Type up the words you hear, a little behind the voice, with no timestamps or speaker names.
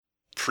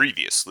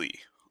Previously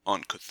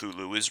on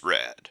Cthulhu is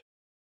Rad.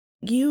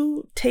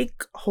 You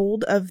take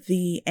hold of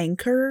the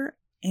anchor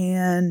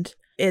and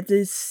it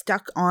is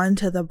stuck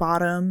onto the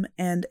bottom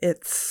and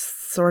it's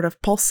sort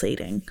of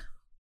pulsating.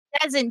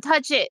 Doesn't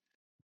touch it.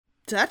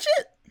 Touch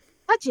it?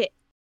 Touch it.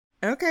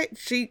 Okay,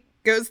 she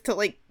goes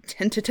to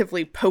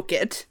tentatively poke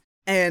it.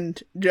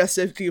 And just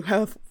as you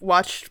have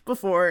watched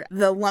before,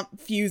 the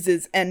lump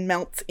fuses and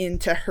melts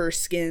into her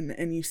skin,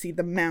 and you see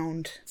the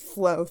mound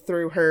flow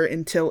through her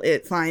until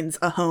it finds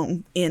a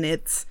home in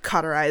its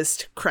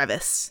cauterized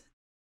crevice.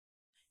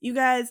 You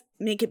guys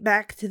make it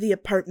back to the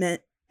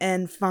apartment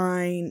and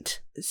find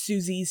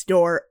Susie's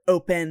door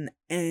open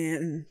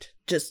and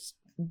just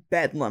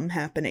bedlam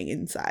happening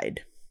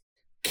inside.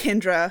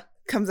 Kendra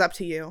comes up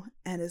to you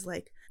and is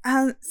like,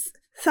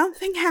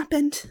 something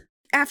happened.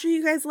 After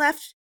you guys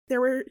left, there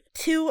were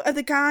two of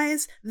the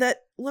guys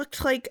that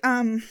looked like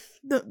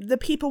the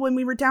people when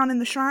we were down in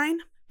the shrine,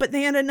 but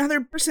they had another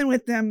person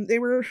with them. They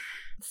were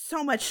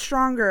so much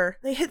stronger.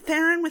 They hit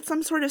Theron with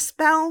some sort of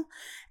spell,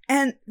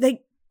 and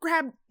they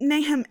grabbed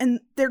Nahum, and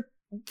they're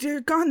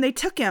gone. They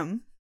took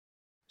him.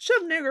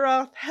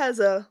 Shub-Niggurath has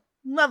a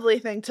lovely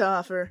thing to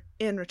offer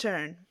in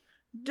return.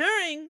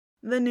 During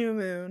the new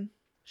moon,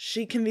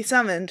 she can be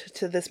summoned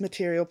to this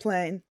material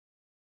plane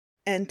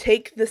and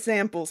take the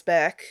samples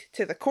back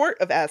to the court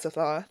of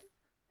Azathoth,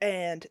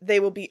 and they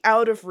will be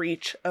out of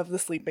reach of the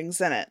sleeping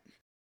Senate.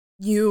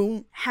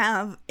 You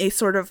have a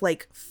sort of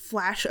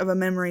flash of a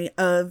memory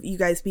of you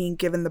guys being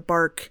given the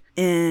bark,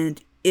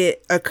 and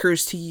it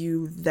occurs to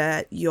you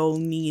that you'll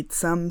need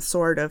some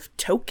sort of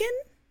token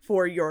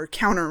for your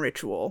counter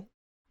ritual.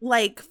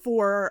 Like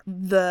for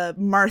the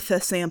Martha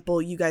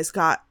sample, you guys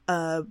got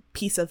a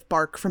piece of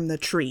bark from the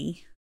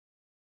tree.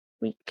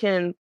 We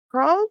can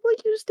probably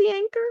use the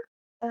anchor.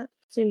 That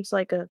seems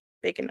like a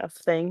big enough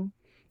thing.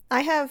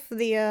 I have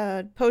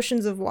the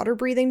potions of water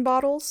breathing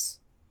bottles,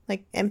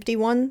 empty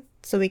one,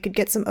 so we could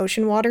get some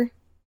ocean water.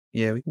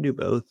 Yeah, we can do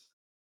both.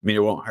 I mean, it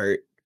won't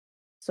hurt.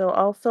 So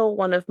I'll fill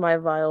one of my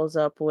vials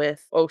up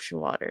with ocean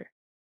water.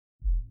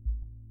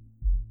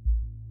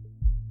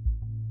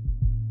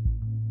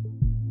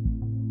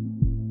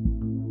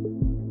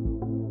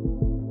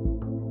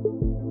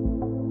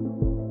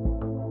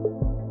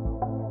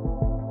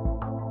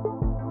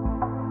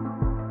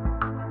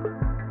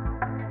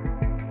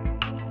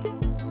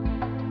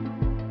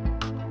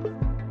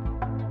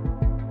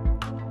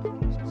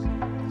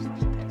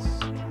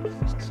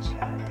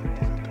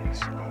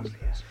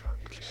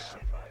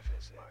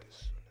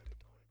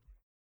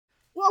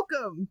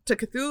 Welcome to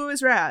Cthulhu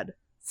is Rad,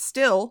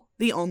 still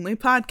the only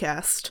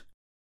podcast.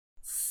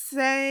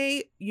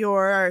 Say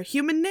your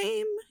human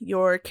name,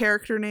 your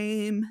character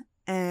name,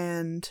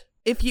 and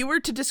if you were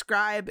to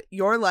describe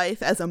your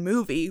life as a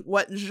movie,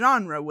 what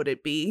genre would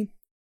it be?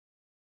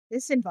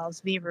 This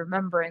involves me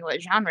remembering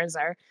what genres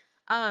are.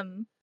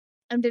 I'm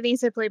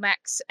Denise, I play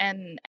Max,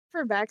 and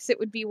for Max, it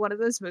would be one of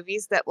those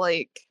movies that,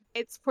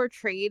 it's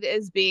portrayed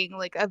as being,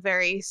 a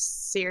very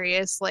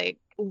serious,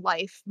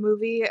 life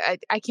movie.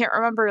 I can't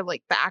remember, the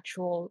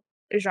actual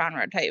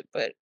genre type,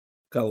 but...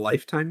 A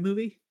Lifetime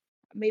movie?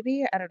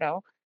 Maybe? I don't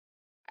know.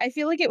 I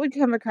feel like it would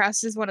come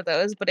across as one of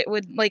those, but it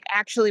would,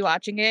 actually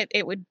watching it,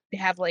 it would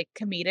have,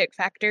 comedic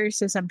factors,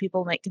 so some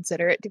people might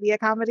consider it to be a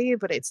comedy,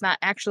 but it's not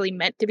actually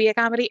meant to be a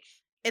comedy.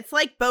 It's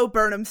like Bo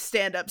Burnham's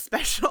stand-up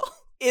special.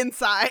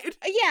 Inside.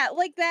 Yeah,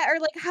 like that, or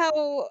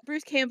how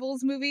Bruce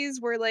Campbell's movies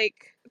were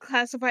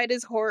classified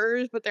as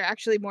horrors, but they're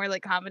actually more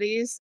like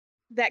comedies.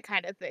 That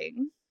kind of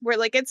thing. Where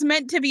it's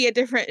meant to be a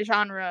different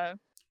genre.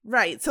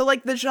 Right, so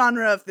the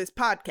genre of this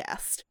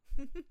podcast.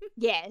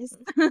 Yes.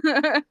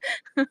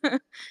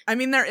 I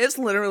mean, there is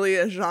literally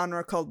a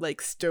genre called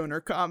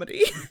stoner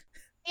comedy.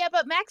 Yeah,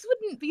 but Max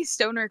wouldn't be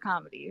stoner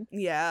comedy.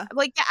 Yeah.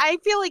 I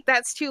feel like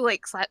that's too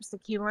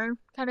slapstick humor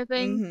kind of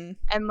thing. Mm-hmm.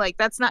 And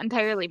that's not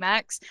entirely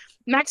Max.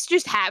 Max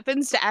just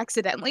happens to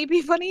accidentally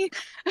be funny.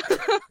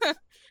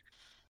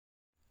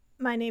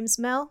 My name's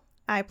Mel.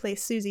 I play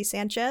Susie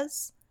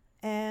Sanchez.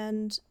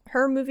 And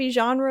her movie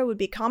genre would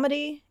be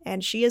comedy,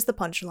 and she is the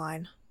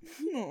punchline.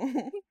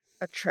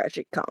 A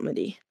tragic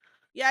comedy.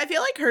 Yeah, I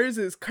feel like hers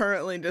is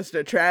currently just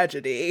a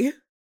tragedy.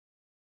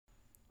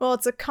 Well,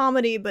 it's a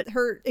comedy, but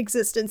her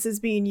existence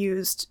is being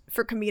used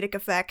for comedic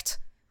effect.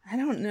 I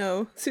don't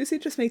know. Susie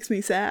just makes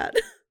me sad.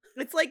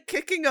 It's like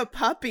kicking a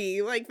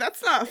puppy.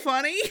 That's not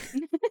funny.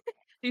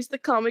 She's the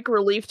comic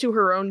relief to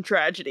her own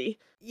tragedy.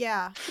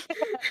 Yeah.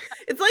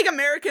 It's like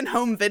American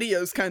Home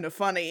Video's kind of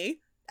funny.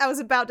 I was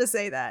about to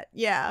say that.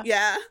 Yeah.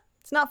 Yeah.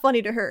 It's not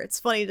funny to her. It's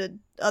funny to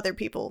other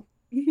people.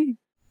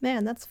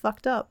 Man, that's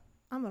fucked up.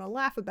 I'm gonna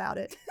laugh about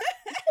it.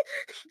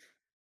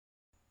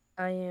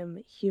 I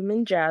am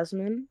human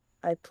Jasmine.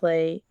 I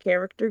play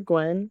character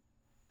Gwen,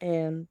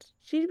 and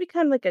she'd be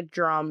kind of like a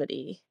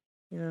dramedy,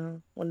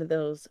 one of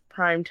those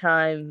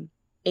primetime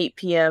 8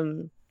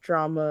 p.m.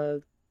 drama.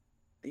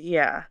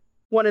 Yeah,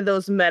 one of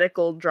those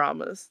medical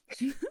dramas,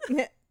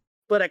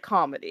 but a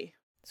comedy.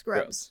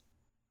 Scrubs.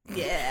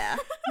 Yeah.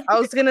 I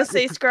was gonna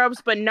say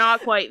Scrubs, but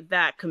not quite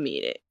that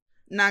comedic.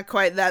 Not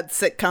quite that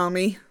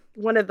sitcom-y.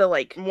 one of the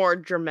like more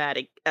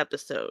dramatic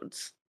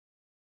episodes.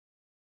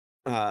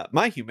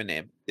 My human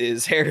name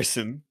is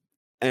Harrison,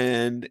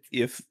 and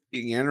if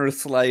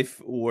Yanrith's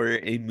life were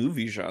a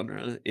movie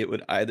genre, it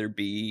would either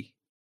be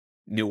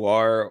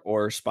noir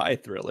or spy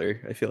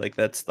thriller. I feel like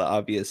that's the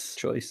obvious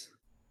choice.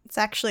 It's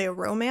actually a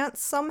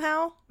romance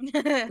somehow.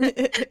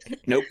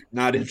 Nope,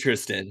 not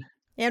interested.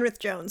 Anrith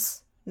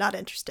Jones, not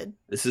interested.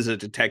 This is a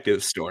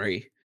detective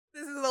story.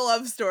 This is a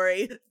love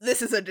story.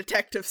 This is a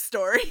detective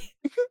story.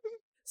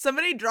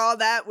 Somebody draw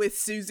that with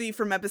Susie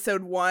from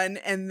episode 1,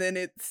 and then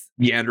it's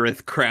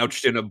Yanrith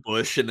crouched in a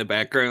bush in the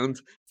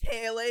background.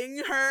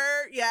 tailing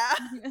her. Yeah.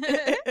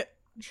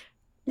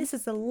 This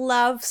is a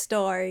love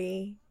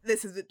story.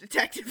 This is a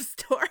detective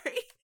story.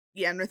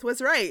 Yanrith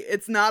was right.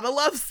 It's not a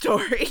love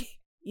story.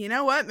 You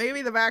know what?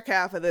 Maybe the back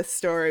half of this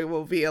story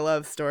will be a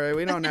love story.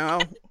 We don't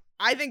know.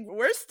 I think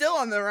we're still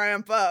on the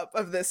ramp up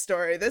of this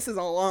story. This is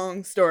a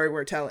long story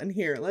we're telling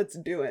here. Let's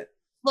do it.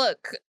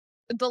 Look,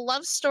 the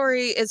love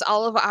story is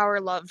all of our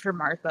love for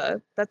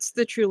Martha. That's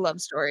the true love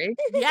story.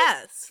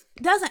 Yes.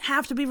 It doesn't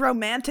have to be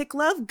romantic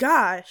love.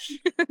 Gosh.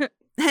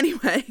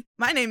 Anyway,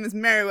 my name is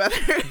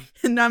Meriwether,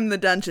 and I'm the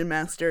Dungeon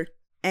Master.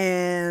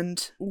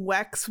 And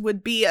Wex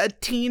would be a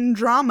teen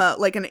drama,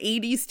 like an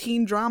 80s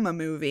teen drama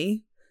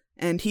movie.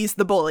 And he's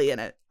the bully in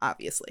it,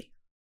 obviously.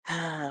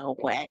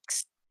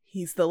 Wax.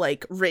 He's the,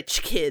 like,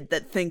 rich kid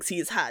that thinks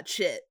he's hot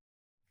shit.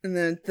 And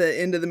then at the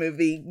end of the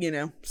movie, you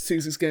know,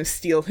 Susie's gonna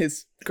steal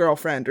his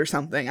girlfriend or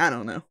something. I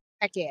don't know.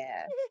 Heck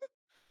yeah.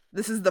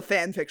 This is the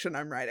fan fiction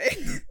I'm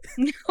writing.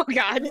 Oh,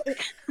 God.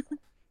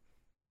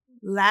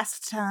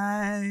 Last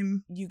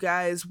time you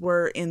guys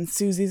were in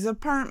Susie's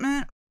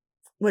apartment,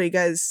 what are you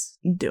guys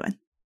doing?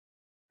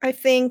 I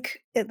think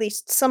at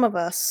least some of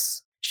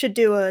us should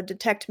do a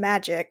detect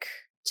magic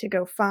to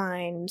go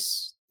find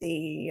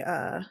the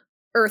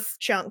earth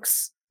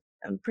chunks.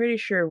 I'm pretty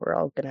sure we're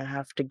all gonna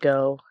have to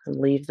go and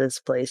leave this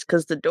place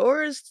because the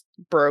door is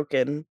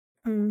broken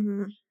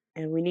Mm-hmm.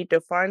 and we need to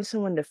find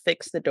someone to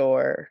fix the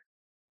door.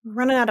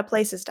 Running out of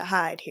places to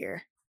hide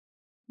here.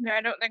 Yeah,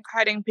 I don't think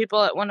hiding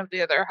people at one of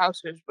the other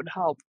houses would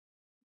help.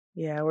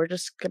 Yeah, we're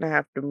just gonna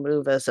have to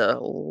move as a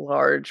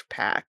large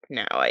pack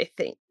now, I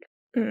think.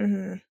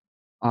 Mm-hmm.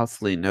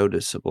 Awfully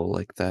noticeable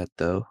like that,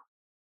 though.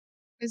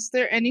 Is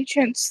there any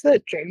chance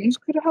that James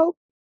could help?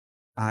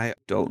 I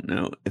don't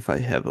know if I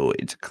have a way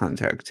to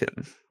contact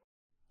him.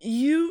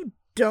 You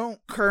don't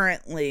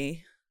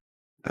currently.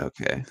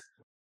 Okay.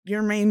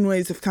 Your main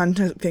ways of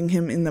contacting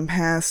him in the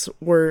past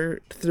were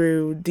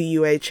through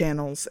DUA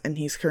channels, and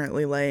he's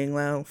currently laying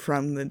low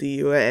from the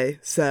DUA,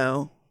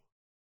 so...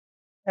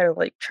 Kind of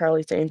like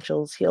Charlie's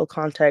Angels, he'll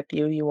contact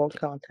you, you won't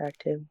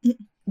contact him.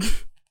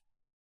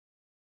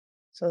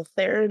 So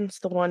Theron's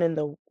the one in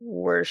the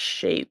worst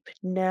shape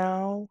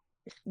now.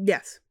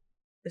 Yes.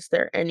 Is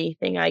there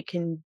anything I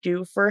can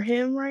do for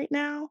him right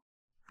now?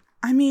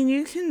 I mean,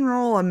 you can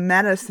roll a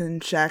medicine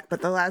check,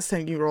 but the last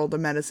time you rolled a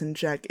medicine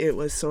check, it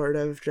was sort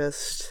of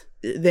just,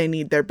 they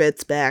need their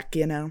bits back,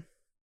 you know?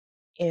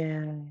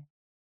 Yeah.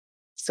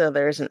 So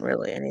there isn't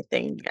really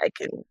anything I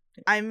can...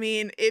 I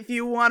mean, if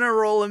you want to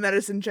roll a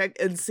medicine check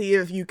and see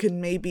if you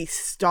can maybe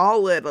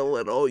stall it a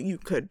little, you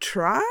could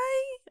try?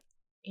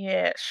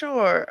 Yeah,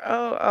 sure.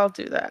 I'll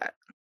do that.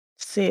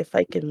 See if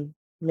I can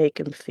make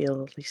him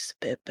feel at least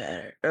a bit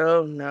better.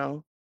 Oh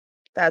no.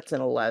 That's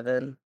an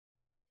 11.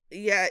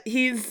 Yeah,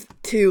 he's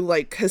too,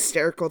 like,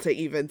 hysterical to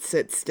even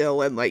sit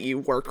still and let you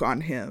work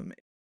on him.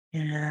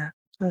 Yeah.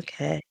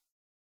 Okay.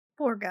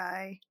 Poor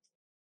guy.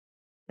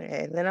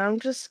 Okay, then I'm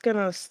just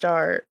gonna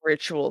start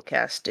ritual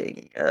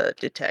casting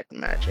detect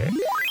magic.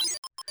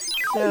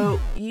 So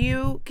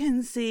you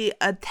can see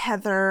a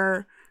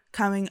tether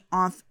coming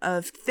off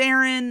of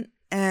Theron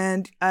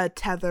and a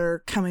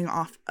tether coming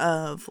off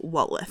of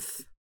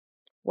Lilith.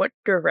 What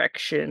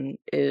direction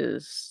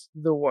is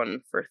the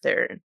one for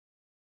Theron?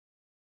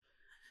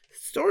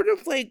 Sort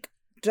of like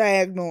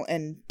diagonal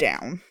and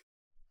down.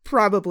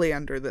 Probably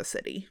under the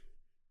city.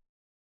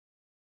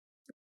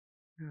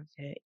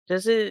 Okay.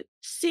 Does it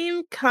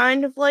seem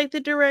kind of like the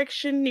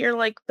direction near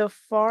like the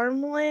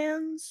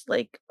farmlands?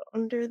 Like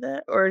under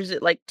that? Or is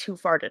it like too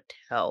far to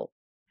tell?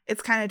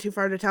 It's kind of too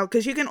far to tell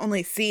because you can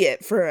only see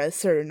it for a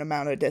certain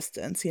amount of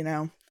distance, you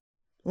know?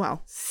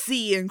 Well,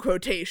 see in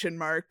quotation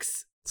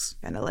marks. It's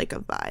kind of like a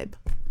vibe.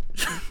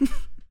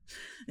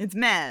 It's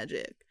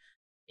magic.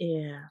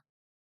 Yeah.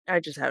 I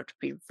just have to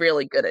be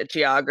really good at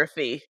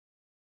geography.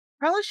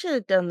 Probably should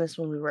have done this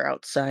when we were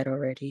outside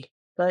already.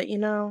 But you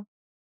know,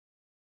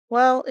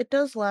 well, it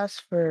does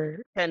last for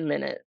 10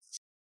 minutes.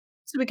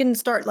 So we can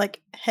start, like,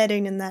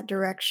 heading in that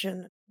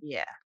direction.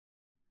 Yeah.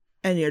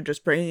 And you're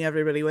just bringing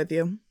everybody with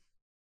you?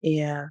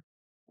 Yeah.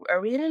 Are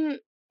we in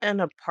an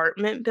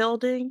apartment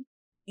building?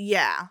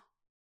 Yeah.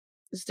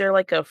 Is there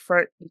like a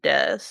front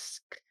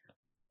desk?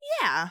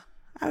 Yeah,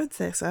 I would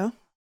say so.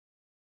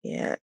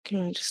 Yeah.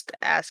 Can we just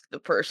ask the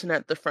person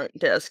at the front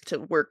desk to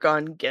work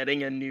on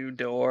getting a new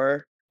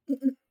door?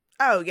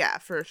 Oh, yeah,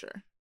 for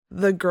sure.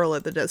 The girl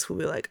at the desk will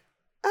be like,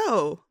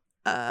 oh,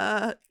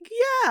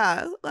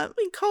 Yeah, let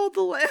me call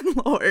the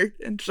landlord.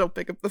 And she'll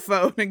pick up the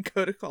phone and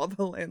go to call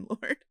the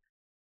landlord.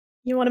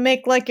 You want to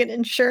make like an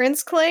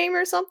insurance claim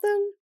or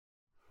something?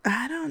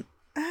 I'm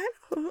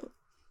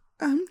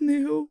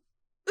new.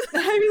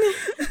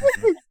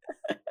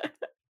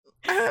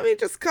 Let me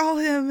just call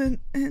him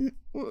and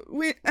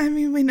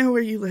we know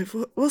where you live.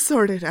 We'll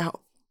sort it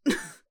out.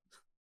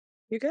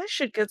 You guys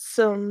should get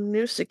some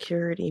new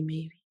security,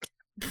 maybe.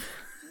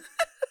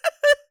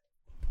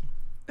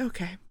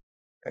 Okay.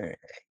 Alright,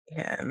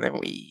 yeah, and then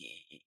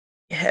we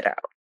head out.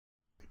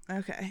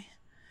 Okay.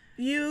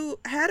 You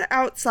head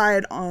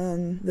outside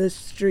on the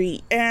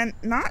street, and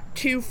not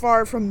too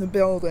far from the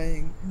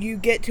building, you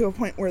get to a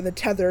point where the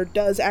tether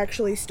does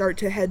actually start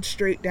to head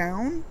straight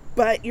down,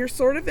 but you're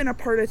sort of in a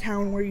part of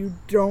town where you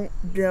don't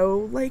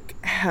know, like,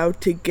 how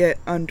to get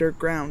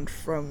underground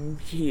from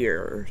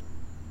here.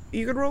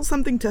 You could roll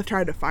something to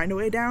try to find a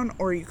way down,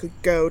 or you could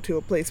go to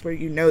a place where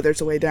you know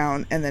there's a way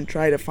down and then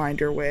try to find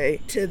your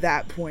way to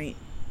that point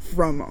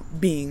from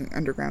being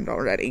underground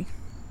already.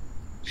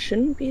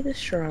 Shouldn't be the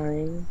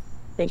shrine.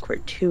 I think we're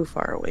too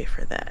far away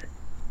for that.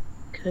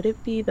 Could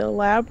it be the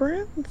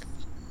labyrinth?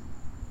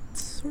 What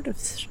sort of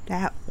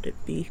stat would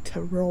it be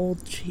to roll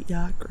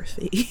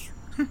geography?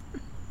 I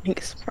think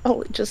it's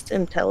probably just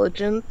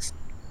intelligence.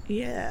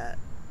 Yeah.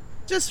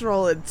 Just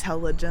roll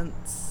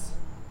intelligence.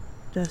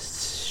 Just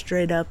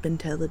straight up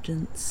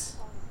intelligence.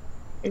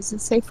 Is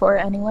it safe for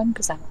anyone?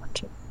 Because I want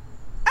to.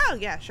 Oh,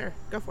 yeah, sure.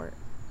 Go for it.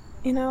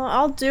 You know,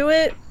 I'll do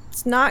it.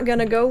 It's not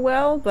gonna go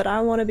well, but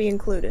I want to be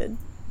included.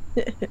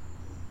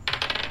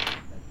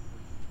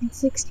 It's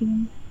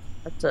 16.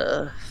 That's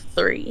a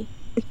 3.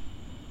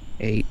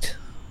 8.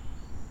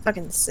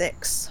 Fucking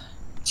 6.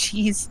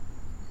 Jeez.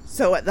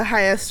 So what, the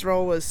highest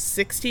roll was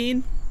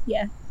 16?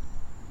 Yeah.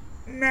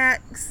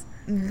 Max,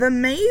 the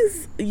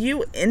maze,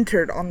 you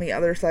entered on the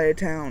other side of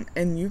town,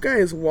 and you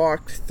guys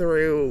walked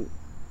through,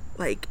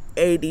 like,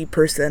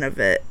 80% of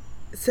it.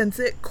 Since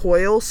it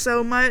coils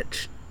so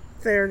much,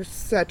 there's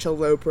such a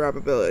low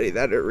probability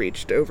that it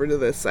reached over to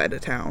this side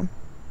of town.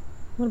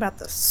 What about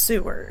the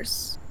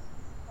sewers?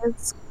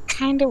 That's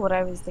kind of what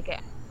I was thinking.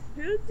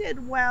 Who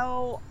did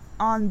well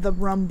on the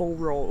rumble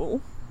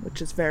roll,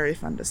 which is very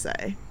fun to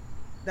say?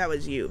 That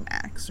was you,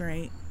 Max,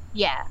 right?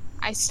 Yeah.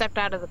 I stepped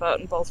out of the boat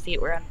and both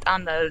feet were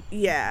on the...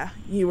 Yeah,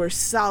 you were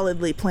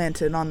solidly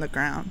planted on the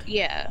ground.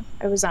 Yeah.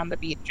 I was on the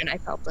beach and I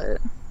felt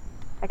it.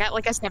 I got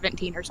like a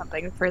 17 or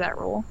something for that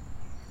roll.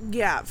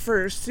 Yeah,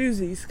 for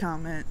Susie's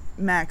comment,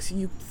 Max,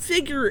 you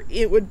figure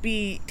it would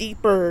be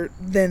deeper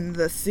than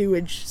the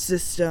sewage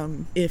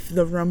system if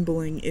the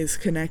rumbling is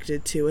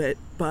connected to it,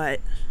 but,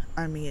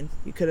 I mean,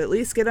 you could at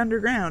least get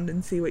underground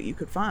and see what you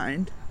could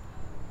find.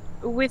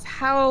 With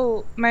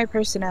how my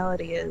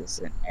personality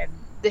is and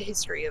the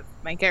history of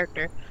my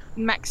character,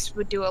 Max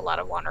would do a lot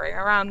of wandering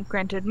around.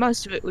 Granted,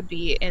 most of it would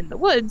be in the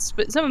woods,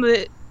 but some of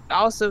it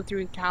also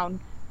through town,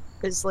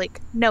 because,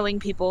 like, knowing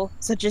people,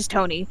 such as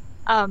Tony,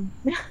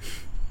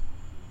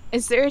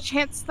 is there a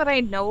chance that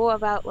I know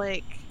about,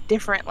 like,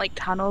 different, like,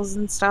 tunnels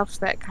and stuff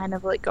that kind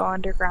of, like, go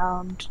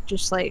underground?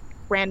 Just, like,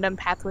 random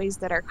pathways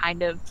that are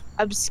kind of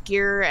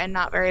obscure and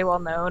not very well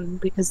known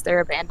because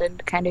they're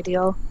abandoned kind of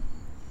deal?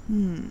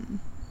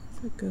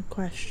 That's a good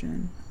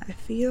question. I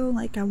feel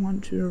like I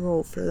want you to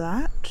roll for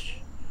that.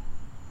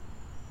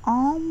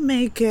 I'll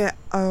make it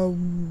a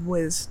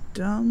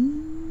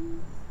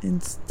wisdom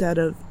instead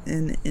of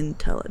an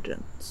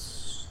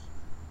intelligence.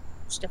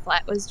 Just a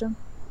flat wisdom?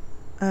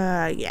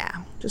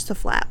 Yeah, just a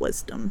flat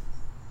wisdom.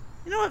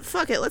 You know what,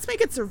 fuck it, let's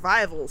make it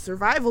survival.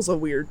 Survival's a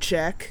weird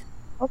check.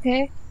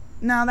 Okay.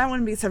 No, that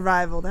wouldn't be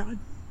survival, that would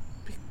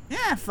be...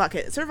 Yeah, fuck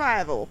it,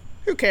 survival.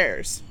 Who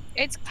cares?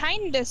 It's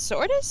kinda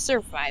sorta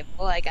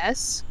survival, I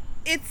guess.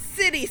 It's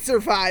city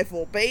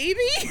survival, baby!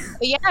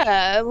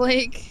 Yeah,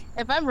 like,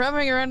 if I'm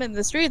roaming around in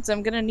the streets,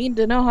 I'm gonna need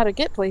to know how to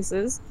get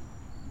places.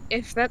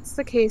 If that's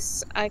the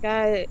case, I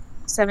got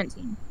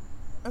 17.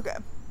 Okay.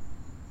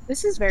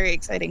 This is very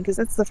exciting, because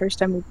that's the first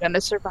time we've done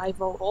a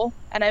survival roll,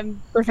 and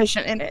I'm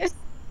proficient in it.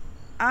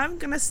 I'm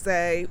gonna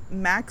say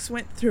Max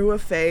went through a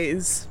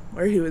phase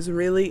where he was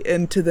really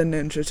into the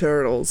Ninja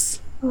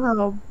Turtles.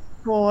 Oh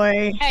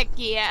boy. Heck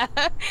yeah.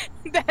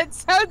 That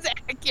sounds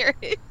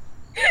accurate.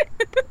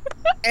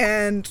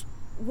 And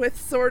with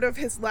sort of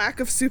his lack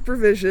of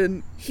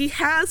supervision, he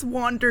has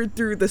wandered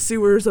through the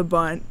sewers a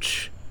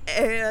bunch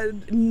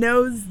and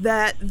knows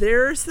that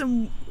there are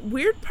some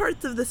weird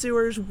parts of the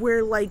sewers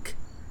where, like,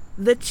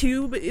 the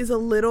tube is a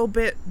little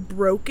bit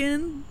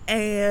broken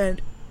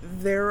and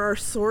there are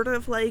sort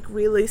of, like,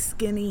 really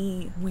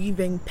skinny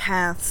weaving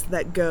paths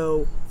that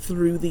go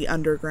through the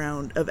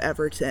underground of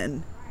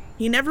Everton.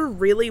 He never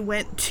really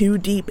went too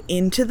deep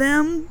into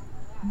them,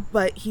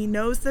 but he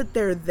knows that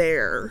they're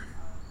there.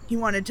 He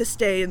wanted to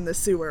stay in the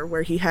sewer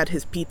where he had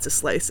his pizza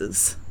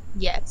slices.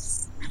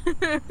 Yes.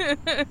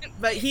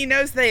 But he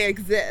knows they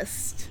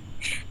exist.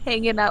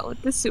 Hanging out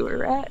with the sewer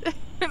rat.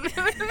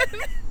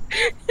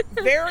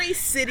 Very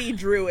city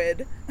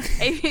druid.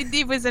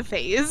 It was a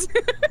phase.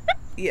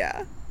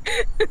 Yeah.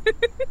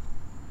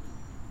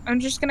 I'm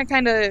just gonna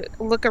kind of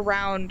look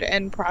around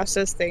and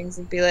process things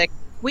and be like,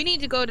 we need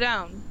to go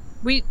down.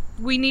 We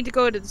need to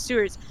go to the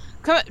sewers.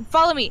 Come on,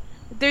 follow me.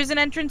 There's an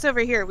entrance over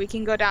here. We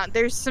can go down.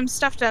 There's some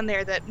stuff down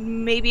there that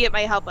maybe it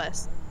might help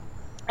us.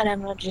 And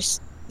I'm gonna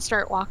just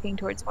start walking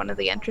towards one of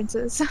the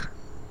entrances.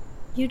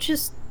 You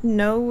just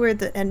know where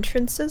the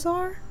entrances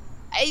are?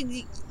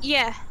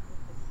 Yeah.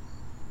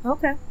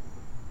 Okay.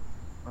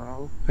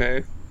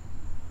 Okay.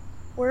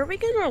 Where are we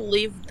gonna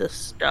leave the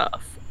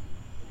stuff?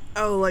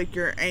 Oh, like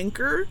your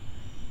anchor?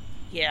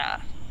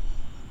 Yeah.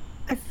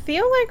 I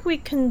feel like we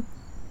can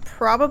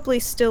probably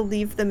still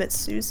leave them at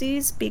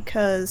Susie's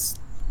because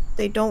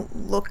they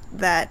don't look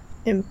that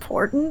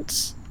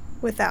important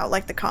without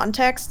like the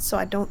context, so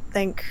I don't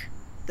think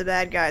the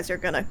bad guys are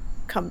gonna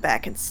come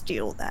back and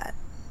steal that.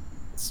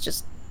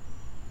 It's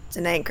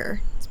an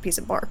anchor. It's a piece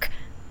of bark.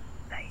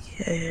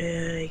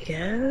 I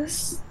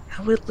guess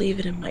I would leave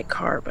it in my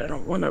car, but I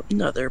don't want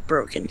another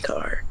broken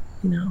car.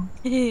 No.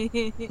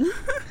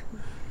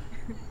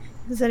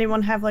 Does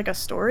anyone have like a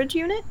storage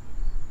unit?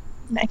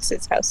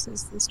 Max's house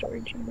is the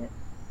storage unit.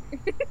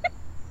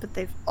 But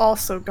they've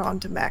also gone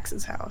to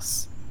Max's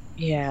house.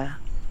 Yeah.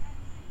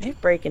 They're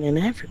breaking in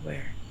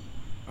everywhere.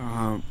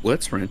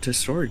 Let's rent a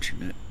storage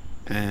unit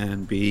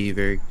and be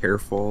very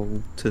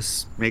careful to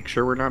make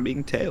sure we're not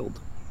being tailed.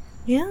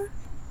 Yeah.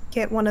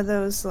 Get one of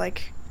those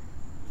like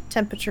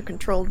temperature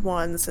controlled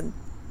ones and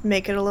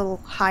make it a little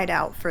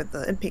hideout for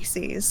the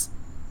NPCs.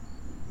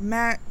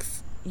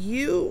 Max,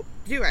 you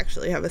do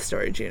actually have a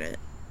storage unit.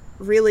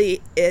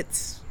 Really,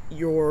 it's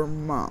your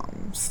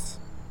mom's.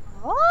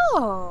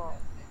 Oh.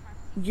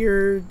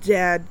 Your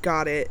dad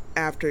got it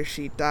after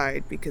she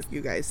died because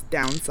you guys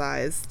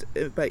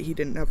downsized, but he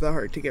didn't have the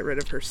heart to get rid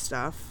of her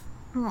stuff.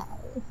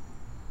 Oh.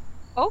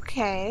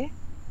 Okay.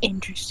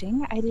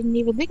 Interesting. I didn't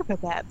even think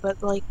about that,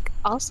 but like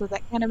also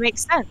that kind of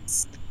makes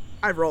sense.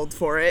 I rolled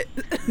for it.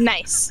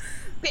 Nice.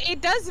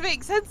 It does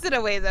make sense in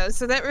a way though,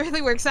 so that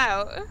really works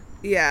out.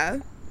 Yeah.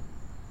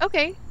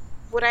 Okay.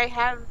 Would I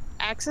have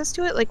access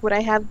to it? Like would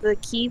I have the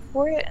key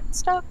for it and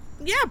stuff?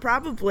 Yeah,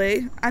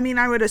 probably. I mean,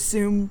 I would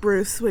assume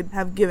Bruce would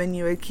have given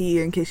you a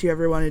key in case you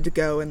ever wanted to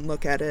go and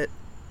look at it,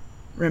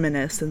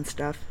 reminisce and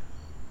stuff.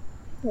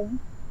 Okay.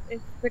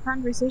 If the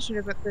conversation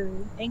about the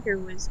anchor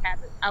was had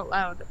out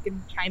loud, I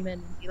can chime in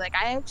and be like,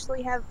 I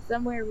actually have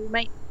somewhere we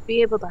might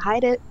be able to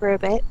hide it for a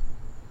bit.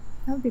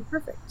 That would be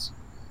perfect.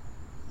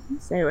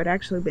 So it would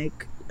actually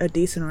make a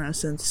decent amount of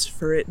sense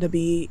for it to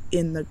be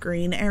in the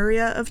green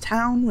area of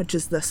town, which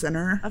is the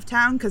center of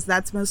town, because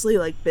that's mostly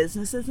like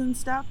businesses and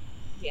stuff.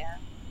 Yeah.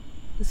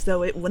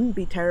 So it wouldn't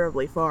be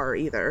terribly far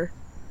either.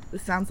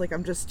 It sounds like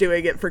I'm just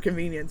doing it for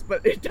convenience,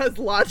 but it does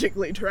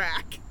logically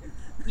track.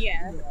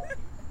 Yeah.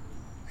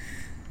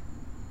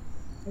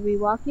 Are we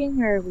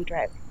walking or are we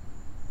driving?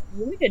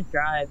 We could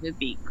drive, it'd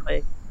be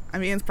quick. I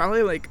mean, it's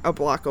probably like a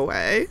block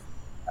away.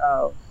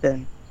 Oh,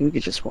 then we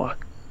could just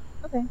walk.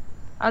 Okay.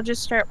 I'll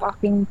just start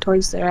walking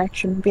towards the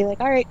direction and be like,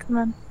 alright, come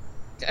on.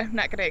 I'm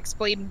not gonna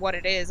explain what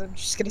it is, I'm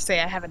just gonna say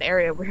I have an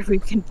area where we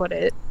can put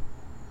it.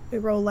 We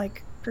roll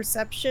like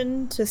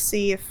perception to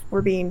see if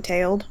we're being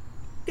tailed.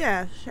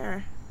 Yeah,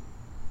 sure.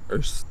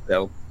 Or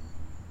stealth.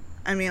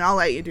 I mean, I'll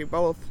let you do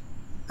both.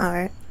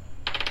 Alright.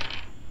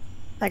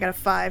 I got a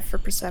 5 for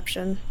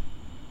perception.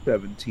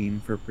 17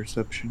 for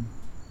perception.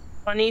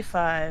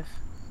 25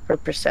 for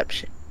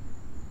perception.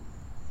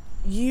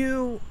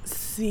 You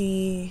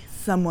see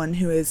someone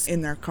who is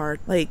in their car,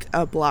 like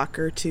a block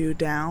or two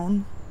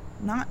down.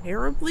 Not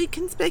terribly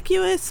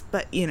conspicuous,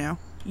 but you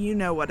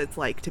know what it's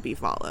like to be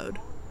followed.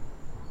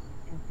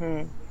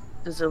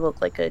 Does it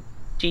look like a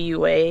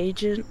DUA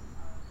agent?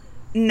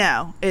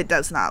 No, it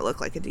does not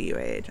look like a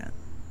DUA agent.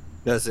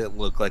 Does it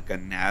look like a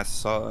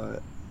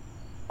NASA?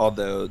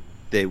 Although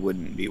they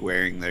wouldn't be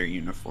wearing their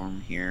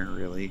uniform here,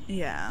 really.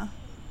 Yeah,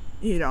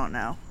 you don't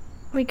know.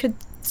 We could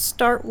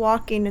start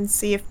walking and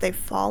see if they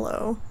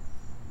follow.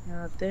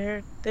 No,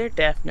 they're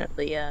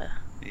definitely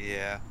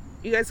Yeah.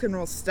 You guys can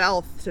roll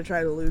stealth to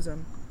try to lose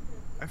them.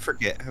 I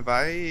forget, have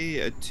I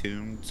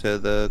attuned to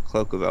the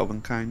Cloak of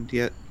Elvenkind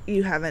yet?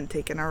 You haven't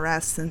taken a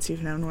rest since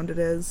you've known what it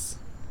is.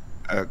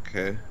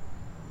 Okay.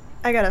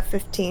 I got a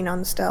 15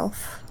 on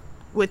stealth.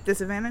 With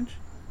disadvantage?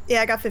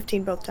 Yeah, I got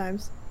 15 both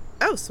times.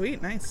 Oh,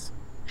 sweet, nice.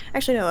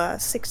 Actually, no,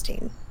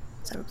 16.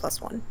 So I have a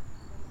 +1.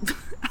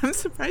 I'm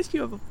surprised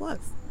you have a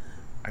plus.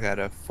 I got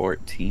a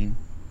 14.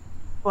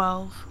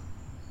 12.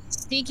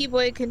 Sneaky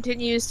boy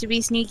continues to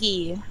be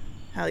sneaky.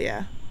 Hell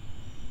yeah.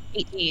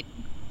 18.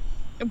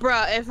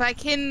 Bruh, if I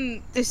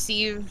can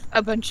deceive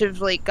a bunch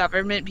of, like,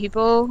 government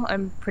people,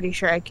 I'm pretty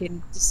sure I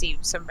can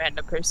deceive some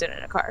random person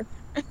in a car.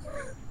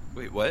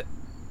 Wait, what?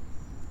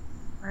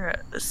 We're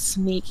a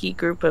sneaky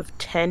group of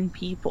 10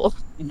 people.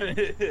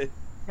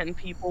 10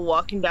 people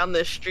walking down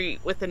the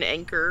street with an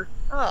anchor.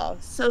 Oh,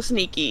 so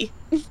sneaky.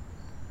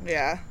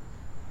 Yeah.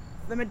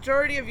 The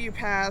majority of you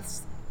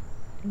pass.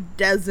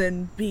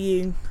 Dezen,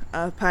 being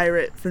a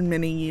pirate for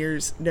many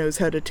years, knows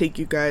how to take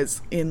you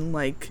guys in,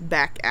 like,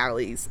 back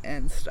alleys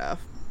and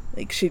stuff.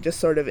 Like, she just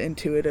sort of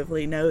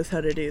intuitively knows how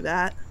to do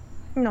that.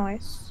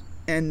 Nice.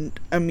 And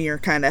Amir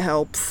kind of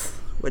helps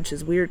which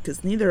is weird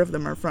because neither of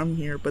them are from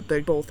here, but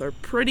they both are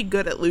pretty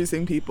good at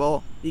losing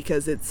people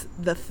because it's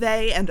the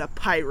Fae and a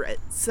pirate,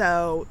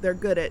 so they're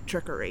good at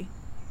trickery.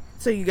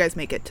 So you guys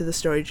make it to the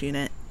storage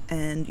unit,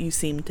 and you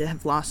seem to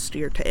have lost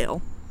your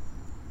tail.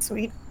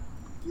 Sweet.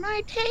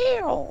 My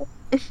tail.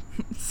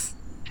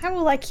 How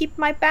will I keep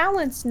my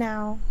balance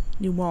now?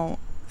 You won't.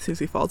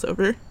 Susie falls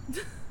over.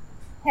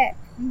 Heck.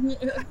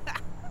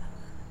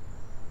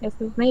 If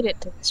we've made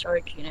it to the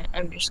storage unit,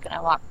 I'm just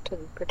gonna walk to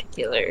the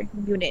particular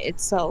unit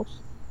itself.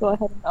 Go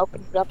ahead and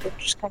open it up and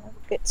just kind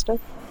of get stuff.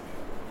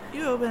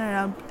 You open it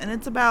up, and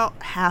it's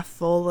about half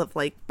full of,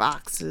 like,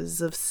 boxes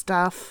of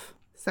stuff.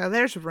 So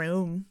there's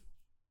room.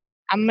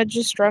 I'm gonna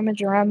just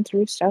rummage around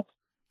through stuff.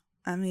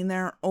 I mean,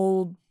 they're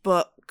old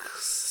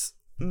books,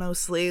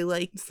 mostly,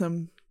 like,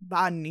 some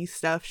botany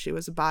stuff. She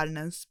was a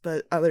botanist,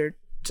 but other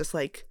just,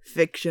 like,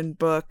 fiction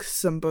books,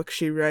 some books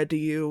she read to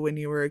you when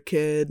you were a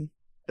kid,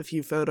 a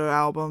few photo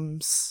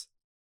albums.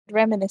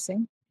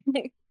 Reminiscing.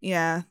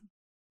 Yeah.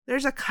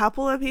 There's a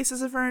couple of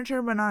pieces of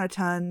furniture, but not a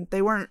ton.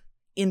 They weren't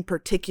in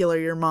particular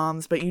your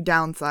mom's, but you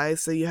downsized,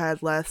 so you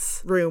had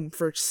less room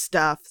for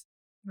stuff.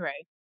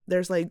 Right.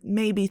 There's, like,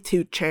 maybe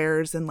 2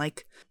 chairs and,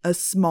 like, a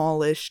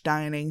smallish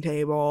dining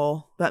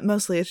table, but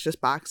mostly it's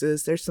just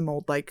boxes. There's some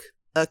old, like,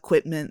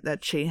 equipment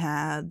that she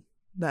had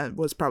that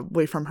was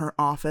probably from her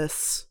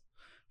office.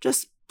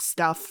 Just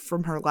stuff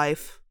from her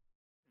life.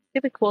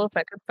 It'd be cool if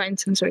I could find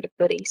some sort of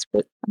goodies,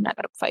 but I'm not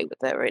gonna fight with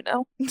that right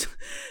now.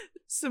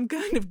 Some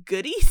kind of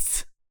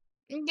goodies?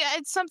 Yeah,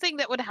 it's something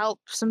that would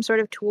help, some sort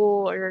of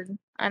tool, or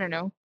I don't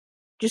know,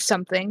 just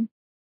something.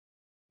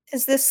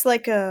 Is this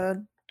like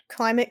a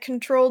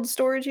climate-controlled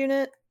storage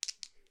unit?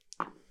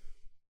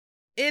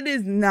 It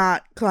is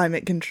not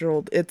climate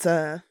controlled. It's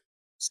a...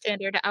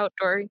 Standard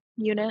outdoor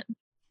unit.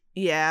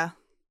 Yeah.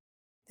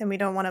 Then we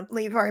don't want to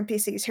leave our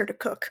NPCs here to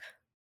cook.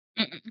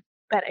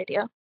 Bad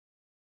idea.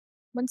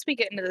 Once we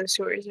get into the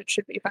sewers, it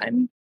should be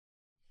fine.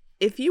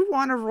 If you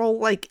want to roll,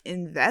 like,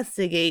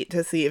 investigate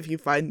to see if you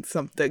find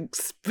something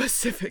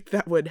specific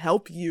that would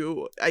help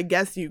you, I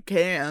guess you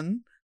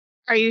can.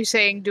 Are you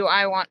saying, do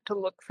I want to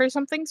look for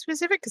something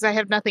specific? Because I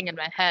have nothing in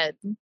my head.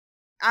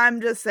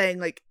 I'm just saying,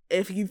 like,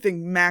 if you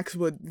think Max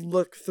would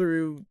look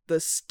through the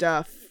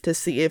stuff to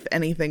see if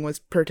anything was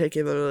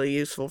particularly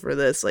useful for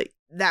this, like,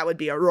 that would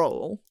be a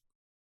roll.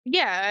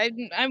 Yeah,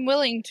 I'm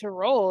willing to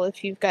roll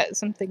if you've got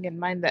something in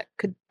mind that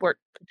could work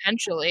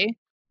potentially.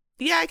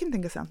 Yeah, I can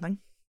think of something.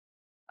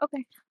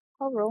 Okay,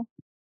 I'll roll.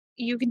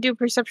 You can do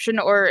perception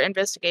or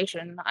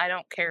investigation. I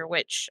don't care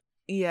which.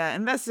 Yeah,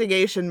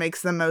 investigation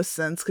makes the most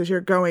sense because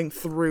you're going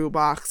through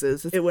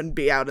boxes. It wouldn't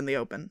be out in the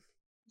open.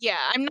 Yeah,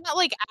 I'm not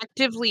like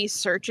actively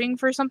searching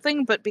for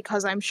something, but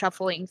because I'm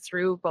shuffling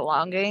through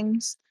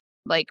belongings,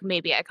 like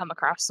maybe I come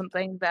across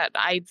something that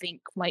I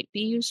think might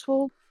be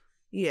useful.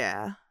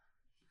 Yeah.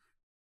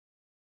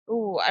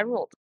 Ooh, I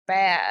rolled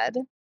bad.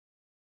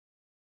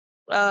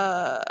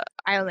 I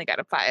only got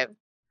a 5.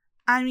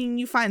 I mean,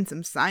 you find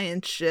some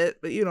science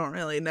shit, but you don't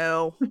really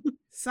know.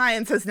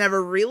 Science has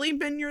never really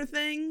been your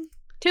thing.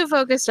 Too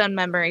focused on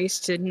memories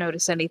to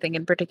notice anything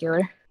in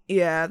particular.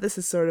 Yeah, this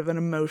is sort of an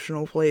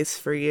emotional place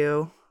for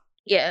you.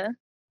 Yeah.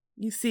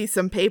 You see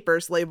some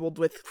papers labeled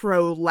with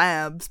Crow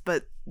Labs,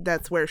 but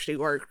that's where she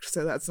worked,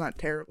 so that's not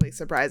terribly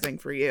surprising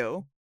for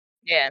you.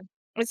 Yeah.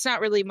 It's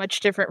not really much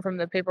different from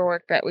the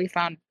paperwork that we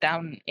found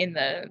down in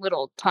the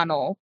little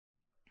tunnel.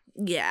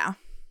 Yeah.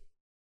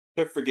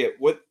 I forget,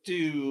 what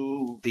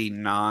do the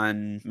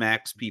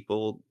non-Max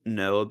people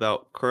know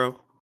about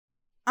Crow?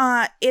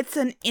 It's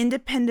an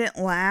independent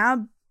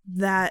lab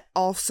that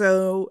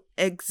also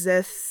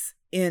exists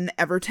in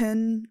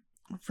Everton.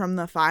 From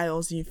the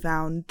files you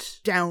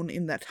found down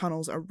in the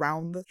tunnels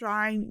around the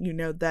shrine, you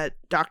know that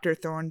Dr.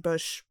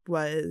 Thornbush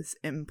was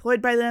employed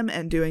by them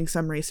and doing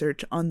some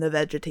research on the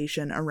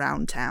vegetation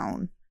around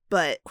town.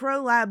 But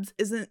Crow Labs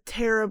isn't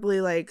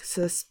terribly, like,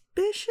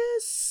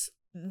 suspicious.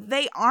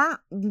 They aren't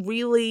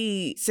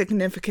really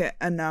significant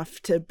enough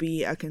to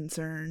be a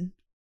concern.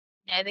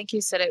 I think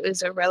you said it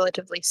was a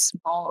relatively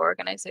small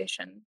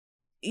organization.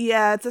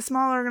 Yeah, it's a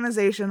small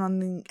organization on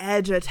the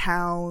edge of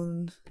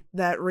town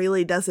that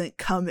really doesn't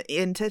come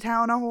into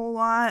town a whole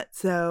lot,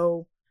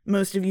 so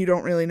most of you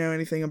don't really know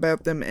anything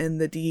about them, and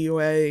the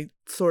DUA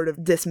sort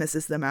of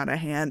dismisses them out of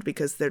hand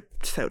because they're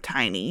so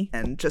tiny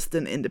and just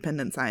an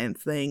independent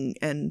science thing,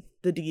 and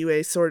the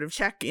DUA sort of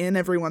check in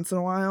every once in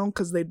a while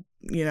because they,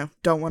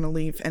 don't want to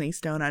leave any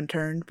stone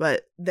unturned,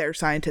 but their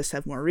scientists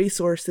have more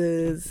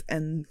resources,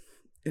 and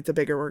it's a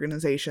bigger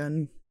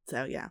organization,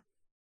 so yeah.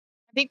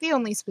 I think the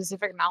only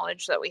specific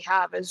knowledge that we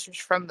have is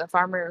just from the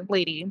farmer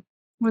lady.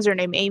 Was her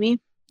name Amy?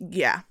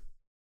 Yeah.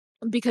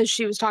 Because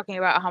she was talking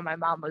about how my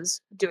mom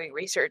was doing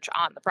research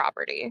on the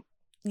property.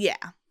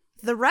 Yeah.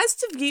 The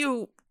rest of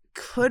you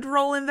could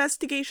roll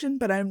investigation,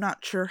 but I'm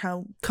not sure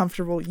how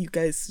comfortable you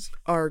guys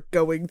are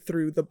going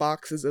through the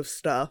boxes of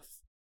stuff.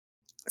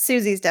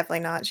 Susie's definitely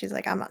not. She's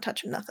like, I'm not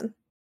touching nothing.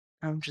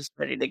 I'm just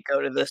ready to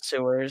go to the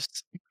sewers.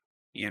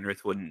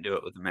 Yenrith wouldn't do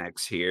it with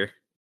Max here.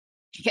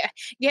 Yeah,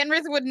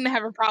 Yenrith wouldn't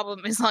have a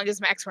problem as long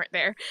as Max weren't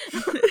there.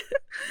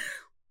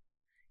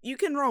 You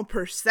can roll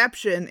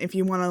perception if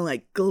you want to,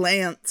 like,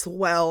 glance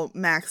while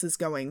Max is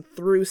going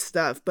through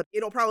stuff, but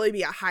it'll probably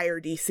be a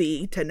higher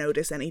DC to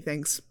notice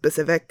anything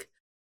specific.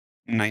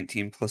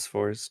 19 plus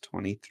 4 is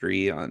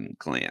 23 on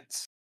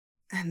glance.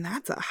 And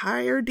that's a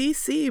higher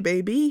DC,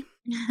 baby.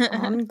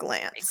 On I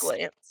glance.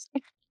 glance.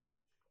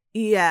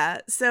 Yeah,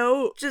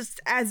 so just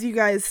as you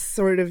guys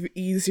sort of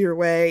ease your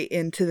way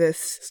into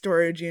this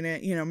storage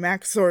unit, you know,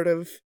 Max sort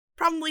of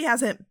probably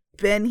hasn't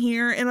been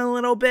here in a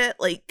little bit.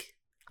 Like,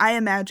 I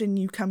imagine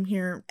you come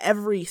here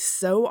every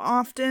so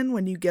often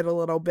when you get a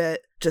little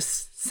bit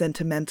just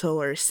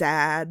sentimental or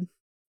sad.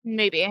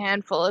 Maybe a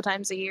handful of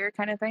times a year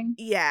kind of thing.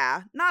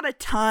 Yeah, not a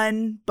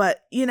ton,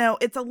 but, you know,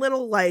 it's a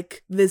little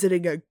like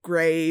visiting a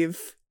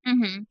grave.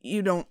 Mm-hmm.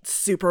 You don't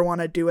super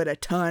want to do it a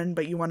ton,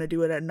 but you want to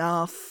do it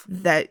enough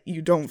that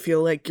you don't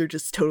feel like you're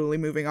just totally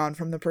moving on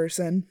from the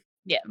person.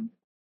 Yeah.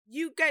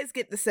 You guys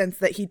get the sense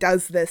that he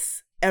does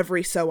this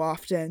every so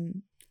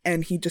often,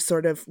 and he just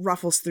sort of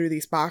ruffles through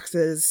these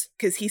boxes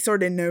because he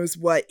sort of knows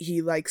what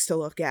he likes to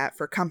look at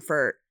for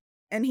comfort.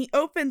 And he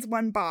opens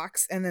one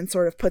box and then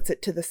sort of puts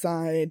it to the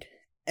side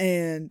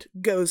and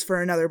goes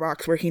for another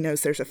box where he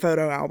knows there's a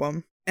photo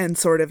album and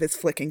sort of is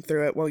flicking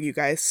through it while you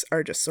guys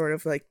are just sort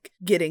of like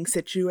getting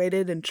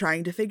situated and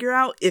trying to figure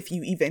out if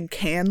you even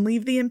can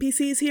leave the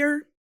NPCs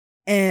here.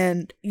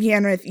 And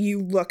Yanrith, you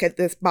look at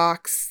this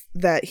box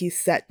that he's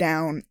set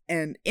down,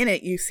 and in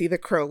it you see the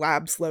Crow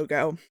Labs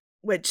logo,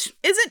 which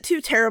isn't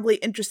too terribly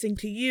interesting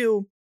to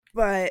you,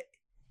 but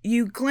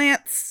you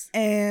glance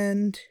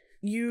and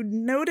you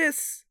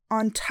notice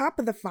on top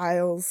of the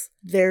files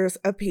there's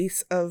a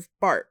piece of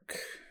bark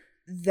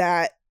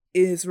that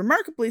is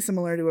remarkably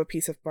similar to a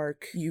piece of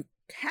bark you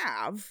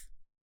have.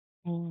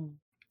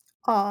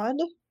 Odd.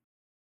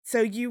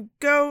 So you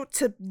go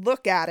to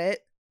look at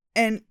it,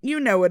 and you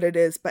know what it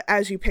is, but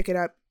as you pick it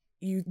up,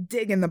 you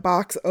dig in the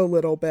box a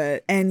little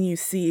bit, and you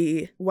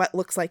see what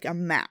looks like a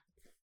map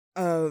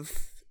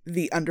of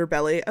the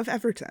underbelly of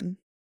Everton.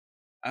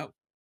 Oh.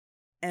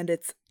 And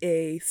it's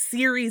a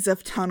series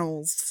of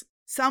tunnels.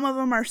 Some of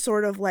them are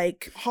sort of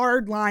like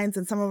hard lines,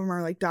 and some of them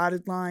are like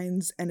dotted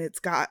lines, and it's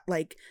got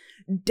like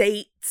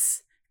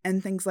dates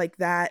and things like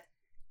that.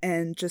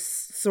 And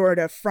just sort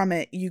of from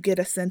it, you get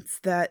a sense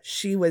that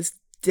she was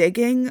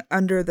digging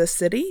under the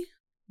city,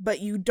 but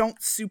you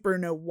don't super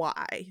know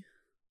why.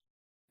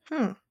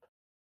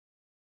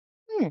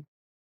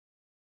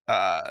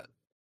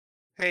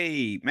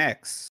 Hey,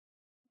 Max.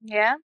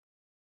 Yeah.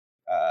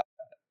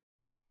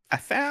 I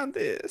found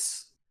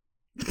this.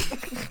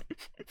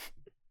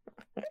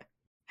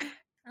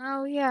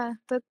 Oh yeah.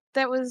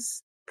 That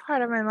was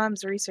part of my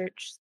mom's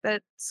research.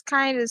 That's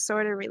kind of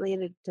sort of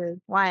related to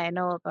why I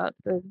know about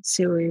the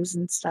sewers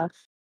and stuff.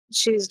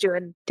 She was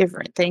doing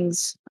different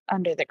things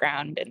under the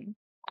ground, and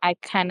I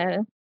kind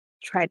of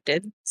tried to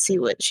see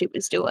what she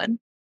was doing.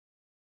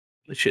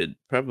 We should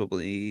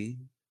probably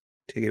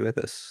take it with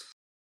us.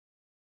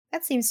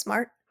 That seems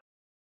smart.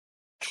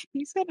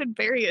 You sounded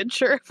very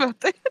unsure about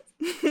that.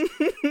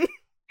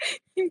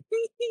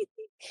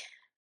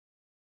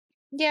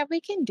 Yeah,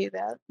 we can do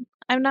that.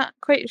 I'm not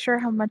quite sure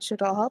how much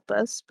it'll help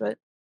us, but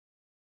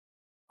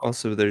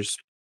Also, there's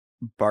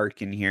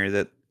bark in here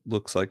that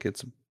looks like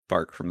it's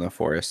bark from the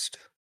forest.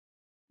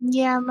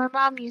 yeah, my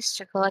mom used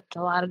to collect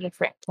a lot of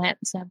different plant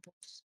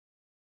samples.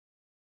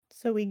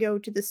 So we go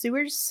to the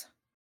sewers,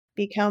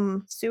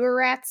 become sewer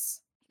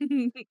rats.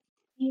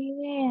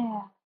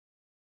 Yeah.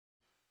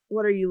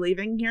 What are you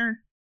leaving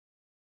here?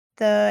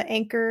 The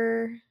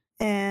anchor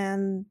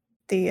and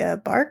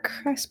the bark,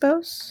 I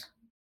suppose.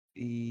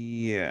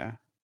 Yeah.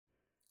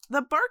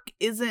 The bark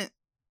isn't,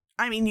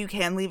 I mean, you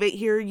can leave it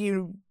here.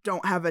 You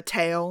don't have a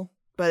tail,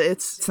 but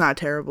it's not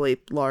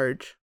terribly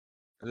large.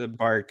 The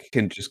bark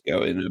can just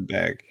go in a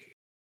bag.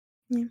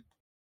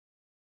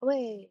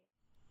 Wait.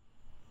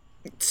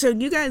 So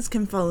you guys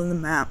can follow the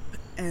map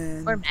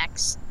and Or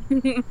Max.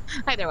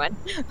 Either one.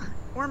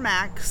 or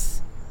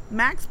Max.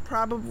 Max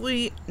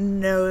probably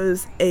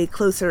knows a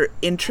closer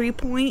entry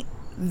point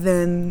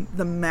than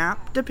the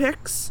map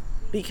depicts,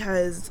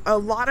 because a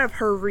lot of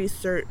her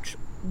research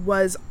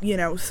was, you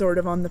know, sort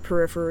of on the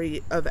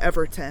periphery of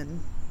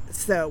Everton.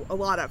 So a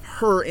lot of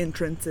her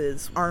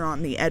entrances are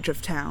on the edge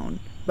of town.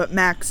 But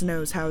Max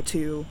knows how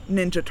to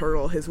Ninja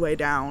Turtle his way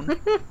down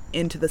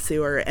into the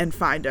sewer and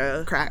find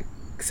a crack.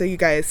 So you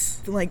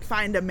guys, like,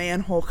 find a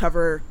manhole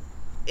cover.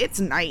 It's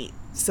night,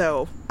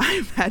 so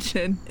I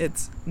imagine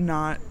it's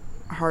not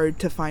hard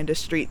to find a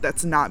street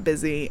that's not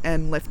busy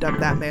and lift up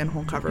that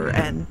manhole cover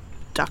and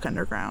duck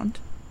underground.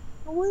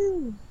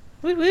 Woo.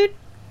 Woot woot.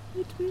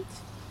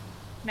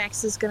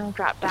 Max is gonna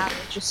drop down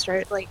and just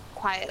start like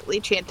quietly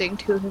chanting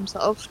to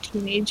himself,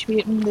 Teenage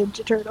Mutant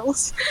Ninja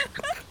Turtles.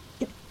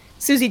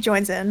 Susie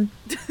joins in.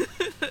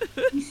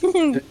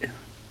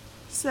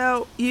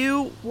 So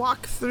you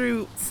walk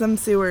through some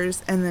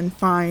sewers and then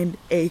find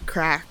a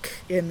crack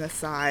in the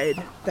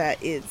side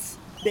that is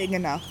big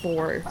enough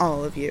for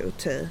all of you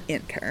to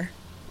enter.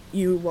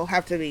 You will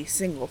have to be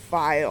single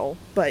file,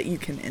 but you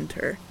can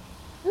enter.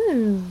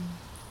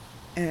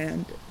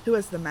 And who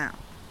has the map?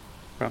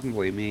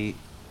 Probably me.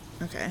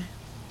 Okay.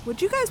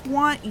 Would you guys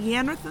want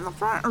Yanrith in the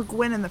front or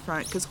Gwen in the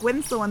front? Because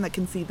Gwen's the one that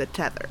can see the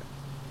tether.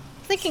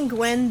 Thinking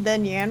Gwen,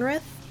 then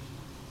Yanrith.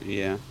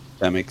 Yeah,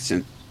 that makes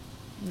sense.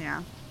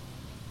 Yeah.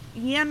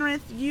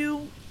 Yanrith,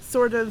 you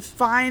sort of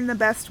find the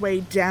best way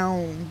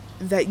down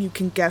that you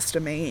can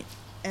guesstimate.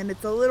 And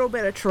it's a little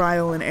bit of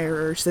trial and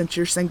error since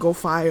you're single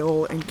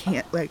file and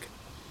can't, like,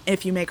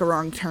 if you make a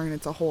wrong turn,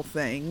 it's a whole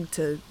thing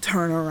to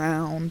turn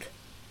around.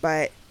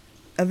 But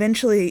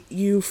eventually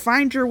you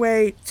find your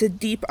way to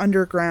deep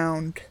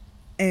underground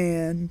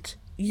and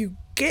you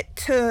get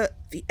to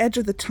the edge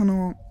of the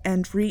tunnel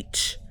and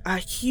reach a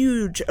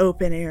huge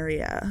open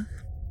area.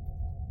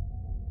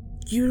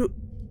 You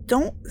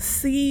don't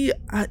see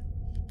a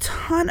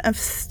ton of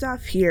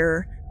stuff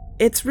here.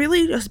 It's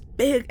really just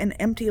big and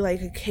empty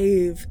like a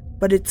cave,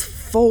 but it's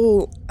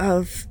full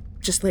of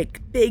just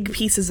like big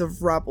pieces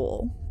of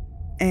rubble.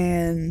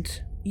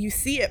 And you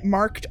see it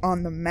marked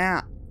on the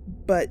map,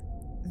 but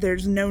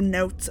there's no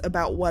notes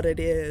about what it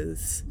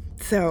is.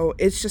 So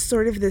it's just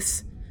sort of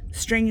this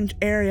strange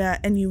area,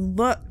 and you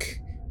look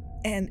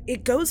and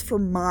it goes for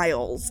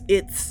miles.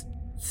 It's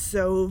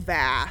so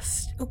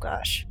vast. Oh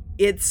gosh.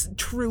 It's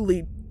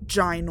truly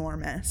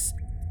ginormous.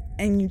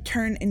 And you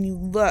turn and you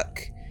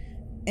look,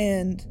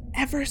 and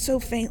ever so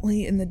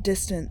faintly in the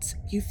distance,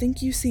 you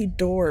think you see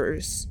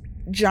doors,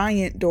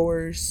 giant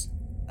doors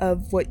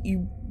of what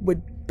you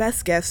would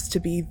best guess to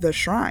be the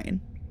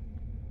shrine.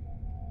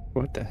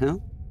 What the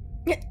hell?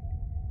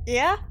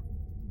 Yeah?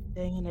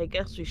 Dang it, I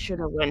guess we should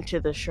have went to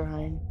the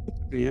shrine.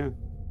 Yeah.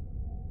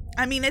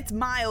 I mean, it's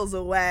miles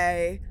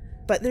away,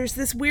 but there's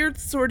this weird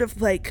sort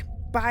of like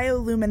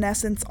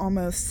bioluminescence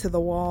almost to the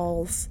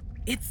walls.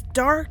 It's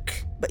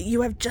dark, but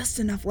you have just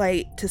enough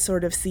light to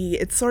sort of see.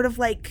 It's sort of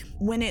like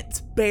when it's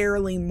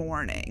barely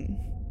morning,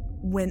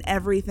 when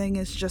everything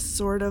is just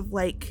sort of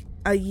like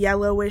a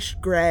yellowish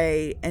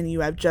gray and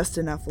you have just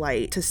enough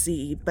light to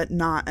see, but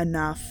not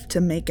enough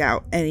to make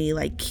out any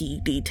like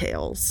key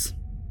details.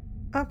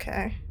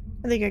 Okay.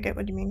 I think I get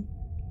what you mean.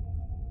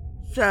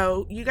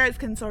 So you guys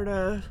can sort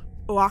of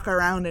walk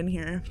around in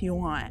here if you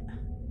want.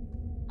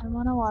 I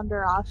want to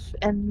wander off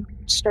and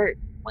start,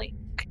 like,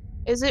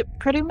 is it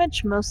pretty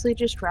much mostly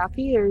just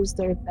rocky, or is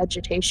there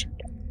vegetation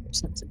down there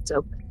since it's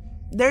open?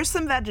 There's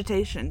some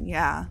vegetation,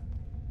 yeah.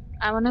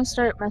 I want to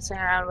start messing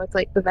around with,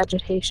 like, the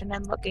vegetation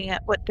and looking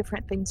at what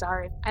different things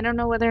are. I don't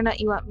know whether or not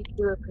you want me to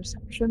do a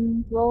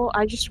perception roll.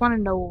 I just want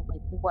to know,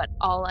 like, what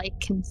all I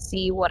can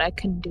see, what I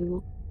can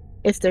do,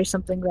 if there's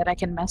something that I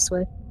can mess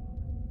with.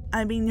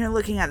 I mean, you're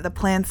looking at the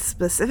plants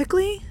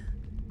specifically?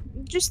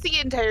 Just the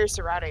entire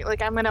surrounding.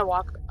 Like, I'm gonna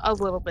walk a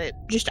little bit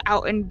just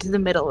out into the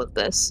middle of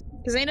this.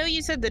 Because I know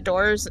you said the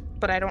doors,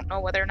 but I don't know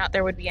whether or not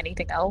there would be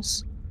anything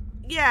else.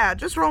 Yeah,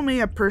 just roll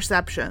me a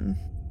perception.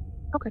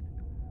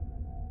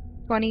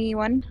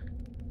 21.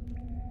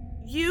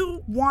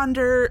 You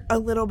wander a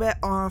little bit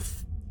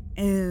off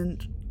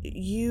and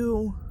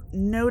you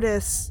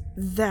notice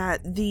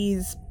that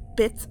these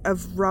bits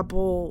of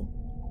rubble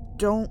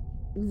don't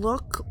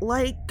look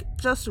like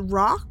just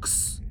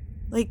rocks.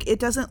 Like, it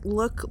doesn't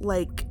look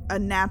like a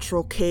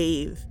natural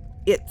cave.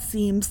 It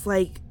seems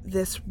like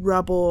this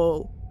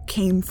rubble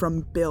came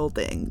from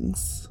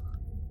buildings.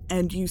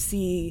 And you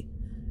see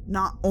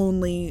not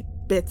only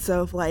bits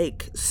of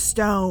like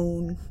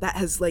stone that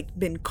has like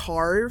been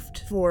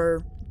carved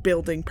for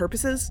building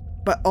purposes,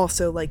 but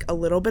also like a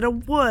little bit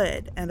of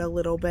wood and a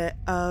little bit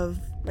of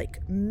like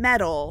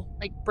metal.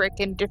 Like brick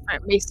and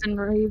different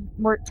masonry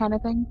work kind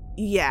of thing?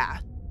 Yeah.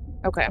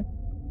 Okay.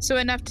 So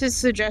enough to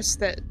suggest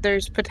that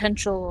there's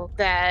potential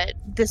that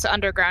this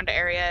underground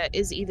area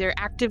is either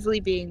actively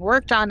being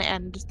worked on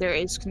and there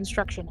is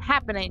construction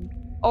happening,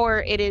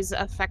 or it is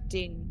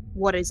affecting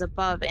what is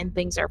above and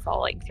things are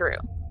falling through.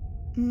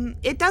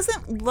 It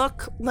doesn't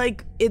look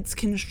like it's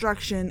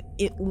construction.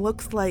 It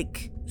looks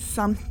like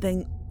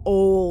something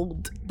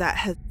old that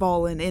has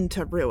fallen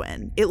into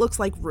ruin. It looks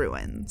like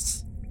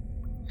ruins.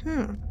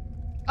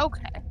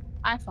 Okay,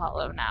 I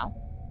follow now.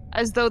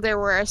 As though there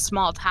were a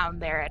small town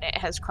there and it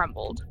has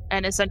crumbled,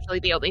 and essentially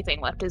the only thing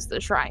left is the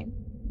shrine.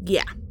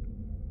 Yeah.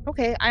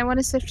 Okay, I want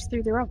to sift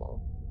through the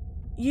rubble.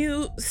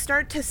 You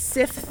start to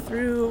sift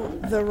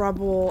through the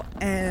rubble,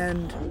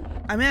 and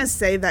I'm going to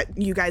say that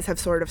you guys have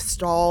sort of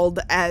stalled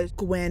as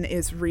Gwen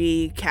is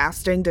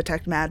recasting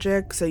Detect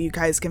Magic so you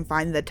guys can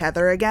find the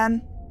tether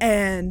again.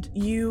 And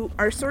you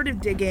are sort of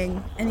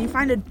digging, and you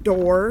find a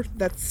door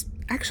that's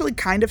actually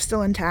kind of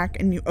still intact,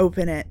 and you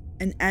open it.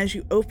 And as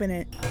you open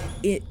it,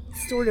 it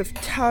sort of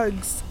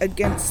tugs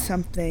against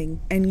something,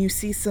 and you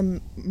see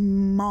some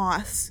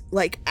moss,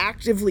 like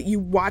actively, you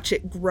watch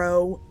it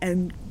grow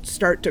and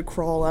start to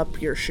crawl up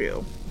your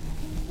shoe.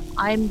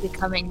 I'm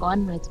becoming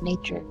one with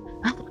nature.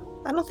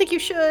 I don't think you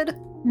should.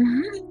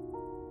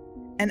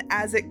 And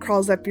as it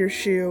crawls up your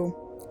shoe,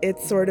 it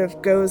sort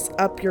of goes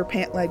up your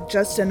pant leg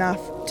just enough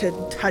to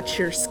touch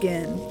your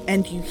skin,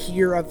 and you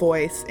hear a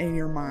voice in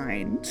your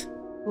mind.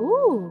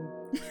 Ooh.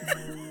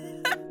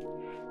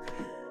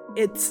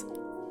 It's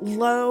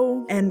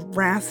low and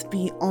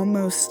raspy,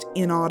 almost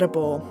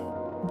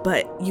inaudible,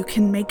 but you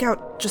can make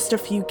out just a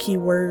few key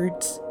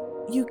words.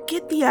 you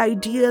get the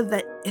idea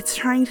that it's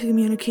trying to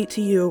communicate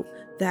to you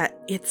that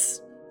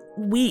it's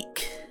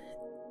weak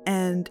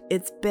and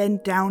it's been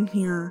down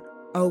here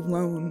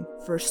alone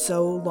for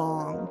so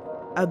long,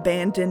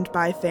 abandoned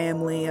by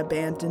family,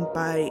 abandoned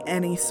by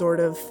any sort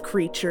of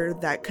creature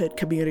that could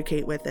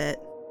communicate with it,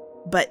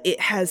 but it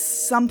has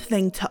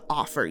something to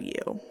offer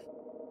you.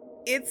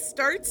 It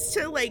starts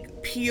to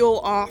like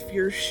peel off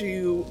your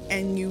shoe,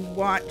 and you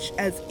watch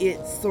as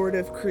it sort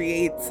of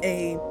creates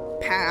a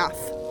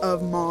path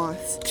of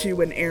moss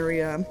to an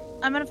area.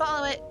 I'm gonna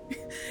follow it.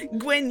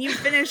 Gwen, you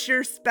finish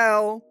your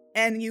spell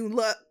and you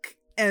look,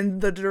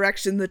 and the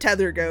direction the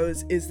tether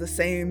goes is the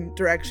same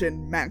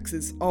direction Max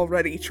is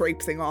already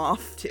traipsing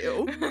off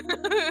to.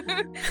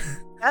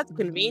 That's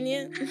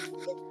convenient.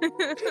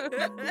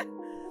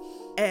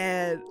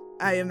 And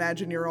I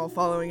imagine you're all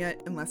following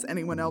it, unless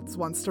anyone else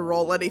wants to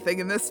roll anything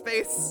in this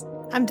space.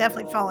 I'm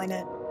definitely following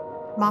it.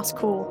 Moss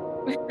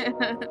cool.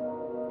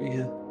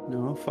 Yeah,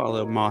 no, I'll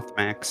follow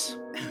Mothmax.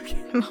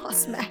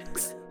 Moss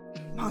Max.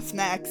 Moss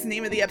Max,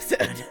 name of the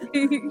episode.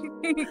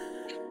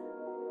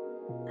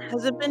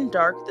 Has it been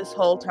dark this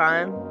whole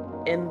time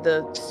in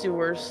the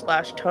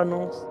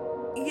sewers/tunnels?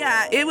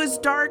 Yeah, it was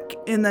dark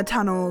in the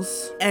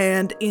tunnels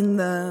and in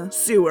the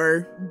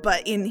sewer,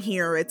 but in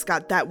here it's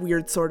got that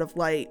weird sort of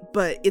light,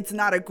 but it's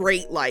not a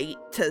great light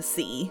to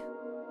see.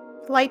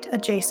 Light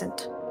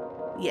adjacent.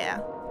 Yeah.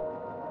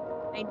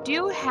 I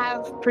do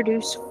have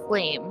produce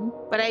flame,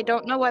 but I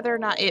don't know whether or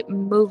not it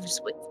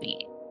moves with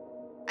me.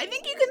 I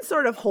think you can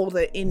sort of hold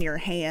it in your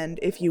hand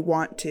if you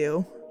want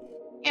to.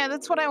 Yeah,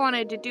 that's what I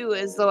wanted to do,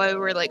 as though I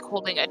were like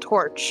holding a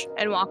torch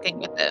and walking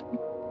with it.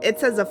 It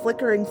says a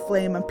flickering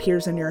flame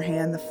appears in your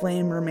hand. The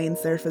flame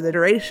remains there for the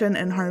duration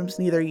and harms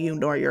neither you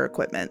nor your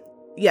equipment.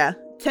 Yeah,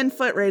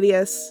 10-foot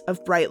radius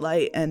of bright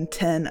light and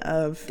 10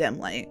 of dim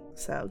light.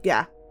 So,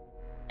 yeah.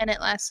 And it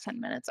lasts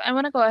 10 minutes. I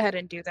want to go ahead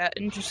and do that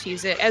and just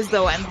use it as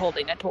though I'm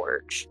holding a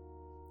torch.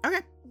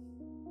 Okay.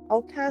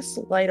 I'll cast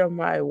light on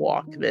my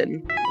Walkman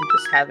and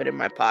just have it in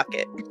my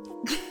pocket.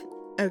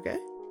 Okay.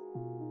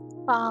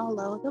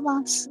 Follow the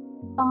moss.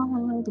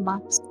 Follow the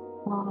moss.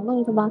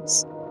 Follow the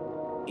moss.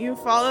 You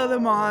follow the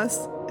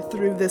moss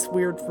through this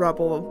weird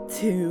rubble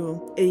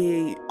to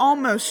a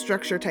almost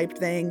structure type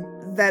thing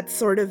that's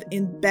sort of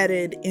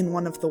embedded in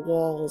one of the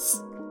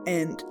walls,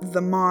 and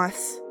the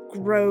moss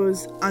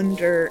grows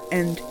under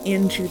and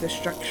into the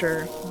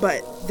structure,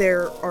 but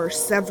there are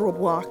several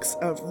blocks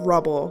of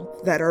rubble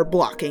that are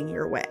blocking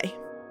your way.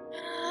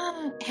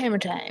 Hammer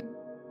time.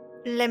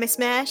 Let me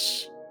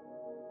smash.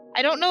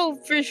 I don't know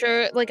for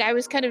sure, like I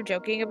was kind of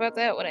joking about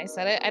that when I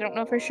said it. I don't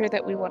know for sure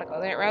that we want to go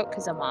that route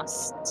because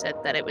Amos said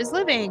that it was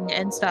living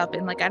and stuff,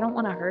 and like I don't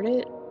want to hurt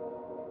it.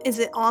 Is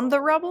it on the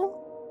rubble?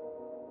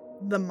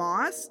 The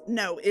moss?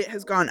 No, it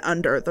has gone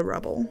under the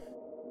rubble.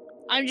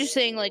 I'm just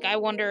saying, like, I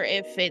wonder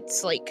if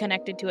it's like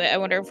connected to it. I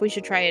wonder if we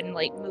should try and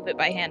like move it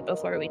by hand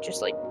before we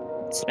just like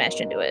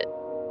smash into it,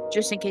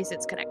 just in case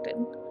it's connected.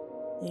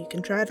 You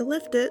can try to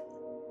lift it.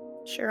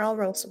 Sure, I'll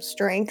roll some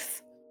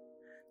strength.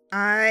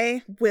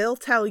 I will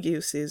tell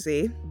you,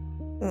 Susie,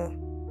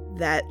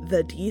 that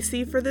the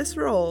DC for this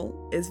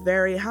roll is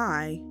very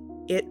high.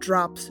 It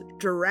drops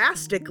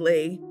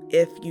drastically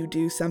if you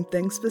do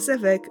something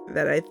specific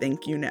that I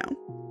think you know.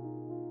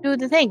 Do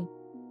the thing.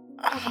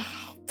 Oh,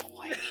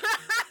 boy.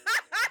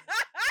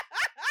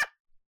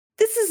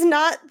 This is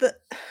not the...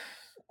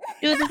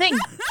 Do the thing.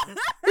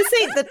 This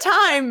ain't the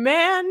time,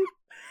 man.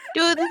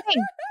 Do the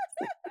thing.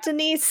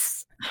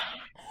 Denise.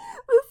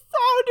 The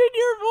sound in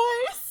your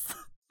voice.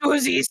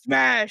 Susie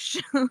smash.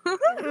 The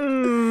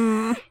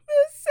sound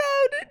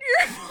in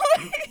your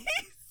voice.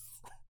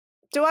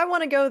 Do I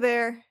want to go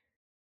there?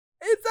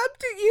 It's up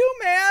to you,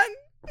 man.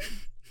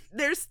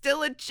 There's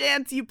still a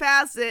chance you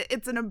pass it.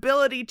 It's an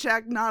ability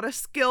check, not a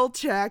skill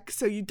check,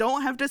 so you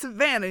don't have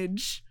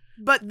disadvantage.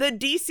 But the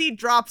DC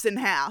drops in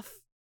half.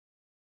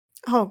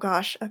 Oh,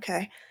 gosh.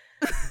 Okay.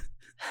 I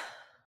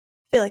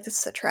feel like this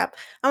is a trap.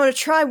 I'm going to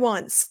try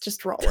once,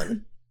 just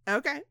rolling.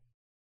 Okay.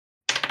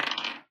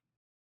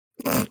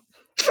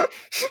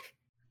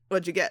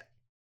 What'd you get?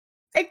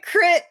 I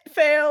crit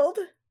failed.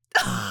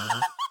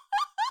 Oh,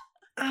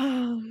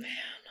 man.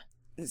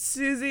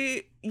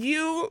 Susie,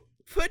 you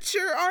put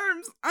your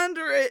arms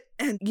under it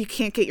and you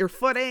can't get your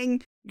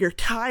footing. You're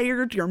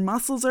tired. Your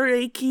muscles are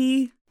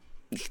achy.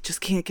 You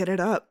just can't get it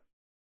up.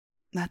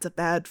 That's a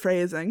bad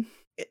phrasing.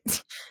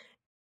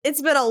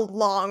 It's been a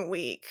long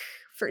week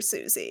for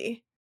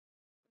Susie.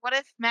 What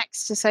if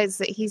Max decides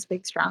that he's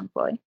big strong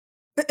boy?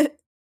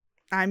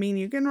 I mean,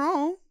 you can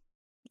roll.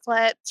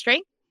 Flat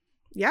strength?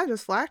 Yeah,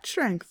 just flat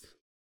strength.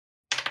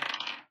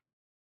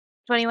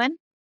 21?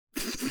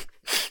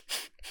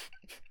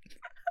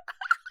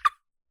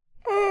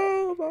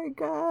 Oh my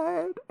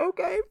god.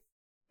 Okay.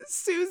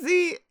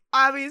 Susie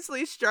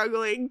obviously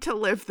struggling to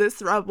lift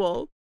this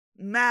rubble.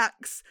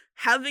 Max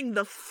having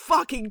the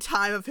fucking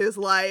time of his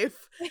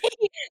life.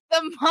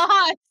 The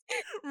moth!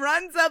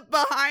 Runs up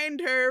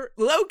behind her.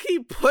 Loki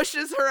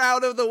pushes her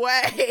out of the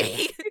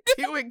way.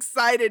 Too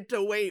excited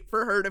to wait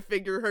for her to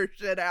figure her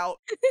shit out.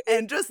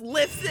 And just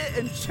lifts it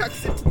and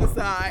chucks it to the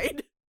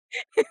side.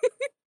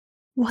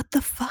 What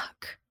the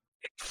fuck?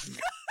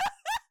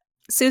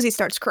 Susie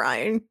starts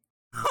crying.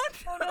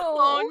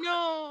 Oh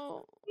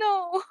no.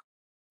 No.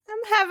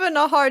 I'm having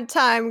a hard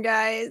time,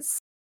 guys.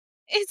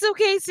 It's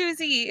okay,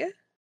 Susie.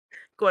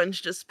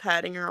 Gwen's just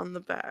patting her on the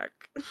back.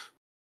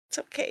 It's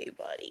okay,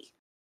 buddy.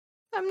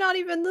 I'm not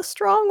even the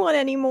strong one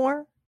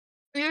anymore.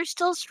 You're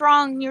still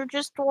strong. You're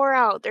just wore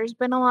out. There's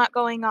been a lot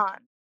going on.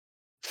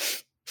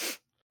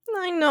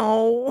 I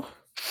know.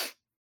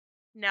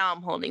 Now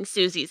I'm holding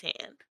Susie's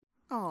hand.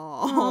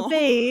 Oh, Aww,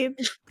 babe.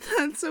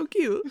 that's so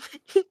cute.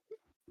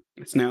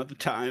 It's now the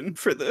time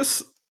for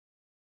this.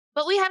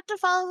 But we have to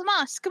follow the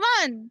moss. Come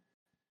on.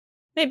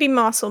 Maybe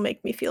moss will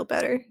make me feel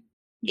better.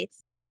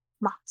 Yes.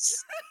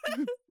 Moss.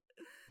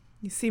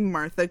 You see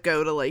Martha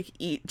go to like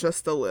eat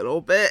just a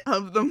little bit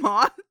of the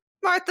moss.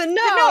 Martha,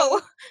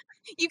 No.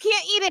 You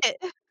can't eat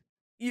it.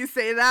 You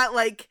say that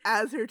like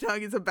as her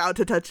tongue is about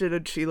to touch it,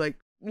 and she like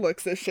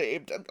looks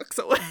ashamed and looks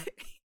away.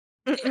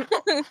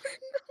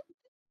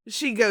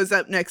 She goes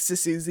up next to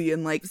Susie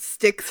and like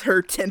sticks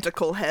her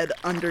tentacle head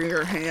under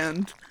your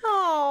hand.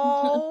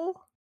 Oh.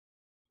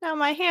 Now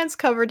my hand's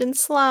covered in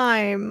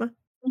slime.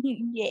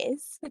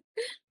 Yes.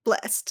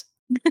 Blessed.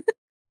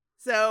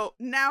 So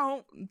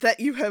now that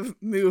you have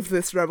moved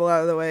this rebel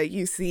out of the way,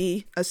 you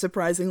see a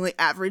surprisingly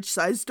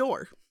average-sized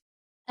door.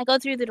 I go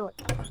through the door.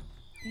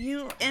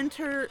 You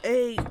enter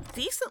a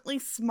decently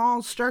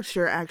small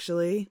structure,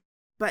 actually,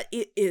 but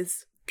it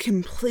is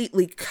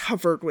completely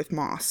covered with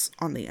moss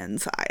on the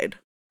inside.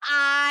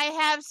 I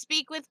have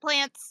speak with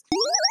plants.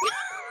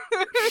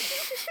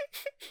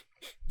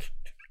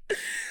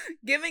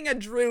 Giving a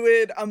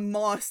druid a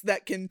moss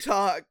that can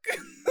talk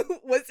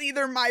was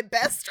either my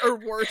best or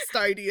worst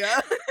idea.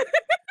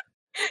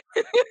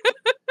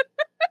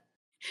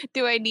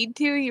 Do I need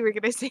to? You were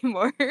gonna say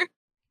more.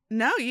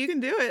 No, you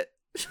can do it.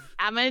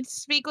 I'm gonna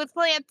speak with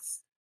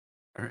plants.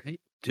 All right,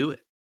 do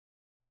it.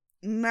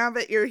 Now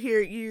that you're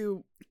here,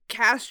 you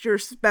cast your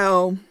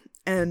spell,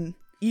 and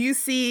you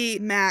see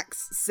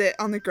Max sit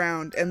on the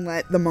ground and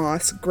let the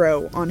moss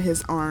grow on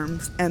his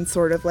arms and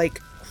sort of like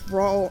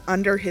crawl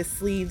under his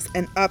sleeves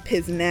and up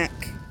his neck,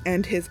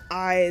 and his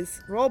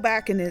eyes roll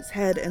back in his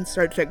head and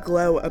start to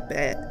glow a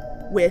bit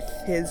with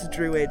his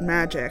druid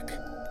magic.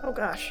 Oh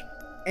gosh.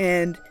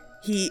 And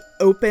he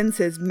opens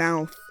his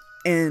mouth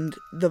and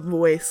the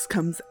voice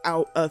comes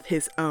out of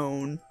his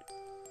own.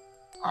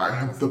 I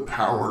have the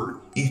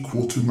power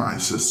equal to my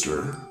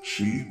sister.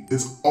 She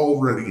is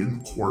already in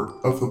the court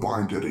of the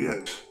blind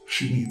idiot.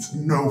 She needs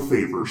no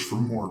favors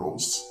from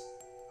mortals.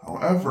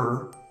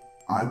 However,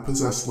 I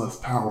possess less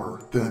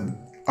power than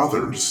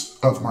others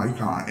of my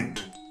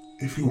kind.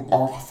 If you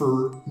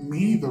offer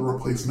me the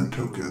replacement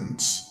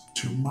tokens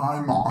to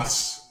my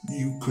moss,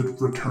 you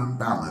could return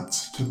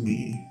balance to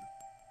me.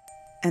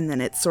 And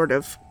then it sort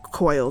of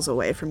coils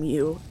away from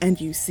you,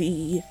 and you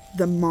see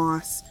the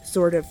moss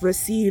sort of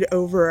recede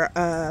over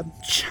a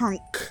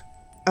chunk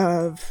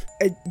of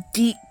a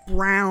deep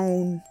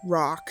brown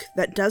rock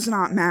that does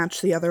not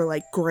match the other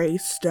like gray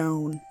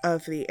stone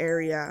of the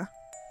area.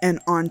 And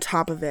on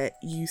top of it,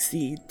 you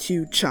see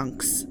two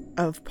chunks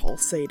of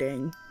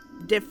pulsating,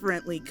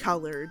 differently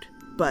colored,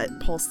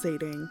 but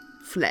pulsating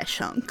flesh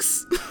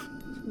hunks.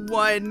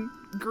 One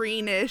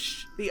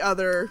greenish, the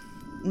other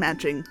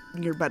matching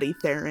your buddy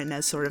Theron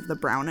as sort of the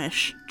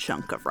brownish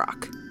chunk of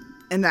rock.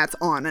 And that's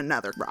on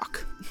another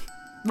rock.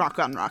 Rock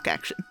on rock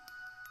action.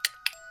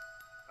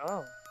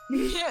 Oh.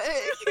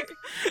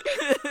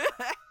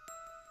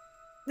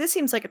 This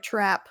seems like a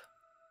trap.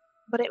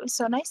 But it was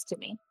so nice to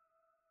me.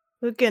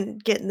 We can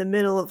get in the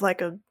middle of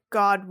like a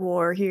god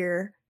war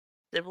here.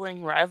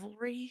 Sibling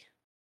rivalry?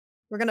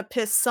 We're gonna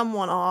piss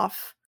someone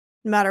off,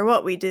 no matter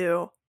what we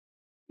do.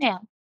 Yeah.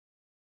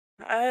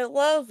 I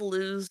love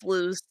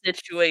lose-lose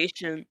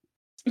situations.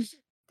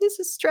 This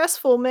is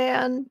stressful,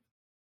 man.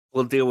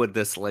 We'll deal with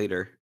this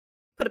later.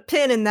 Put a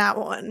pin in that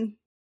one.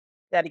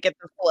 Gotta get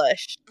the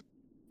flesh.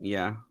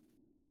 Yeah.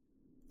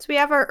 So we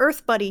have our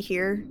Earth buddy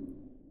here,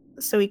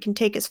 so he can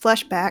take his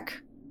flesh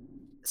back.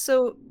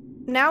 So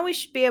now we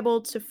should be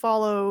able to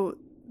follow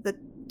the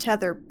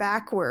tether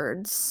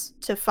backwards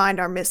to find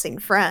our missing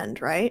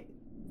friend, right?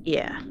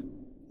 Yeah.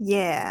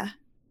 Yeah.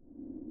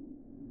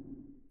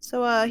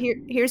 So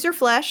here's your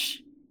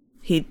flesh.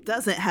 He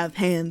doesn't have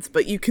hands,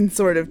 but you can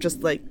sort of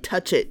just like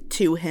touch it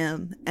to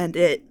him and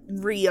it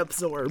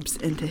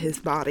reabsorbs into his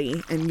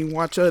body, and you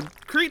watch a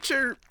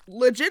creature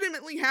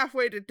legitimately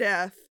halfway to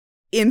death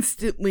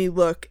instantly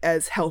look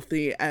as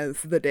healthy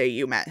as the day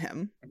you met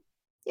him.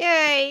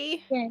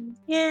 Yay!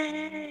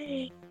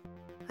 Yay!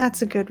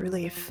 That's a good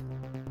relief.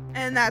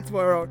 And that's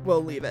where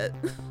we'll leave it.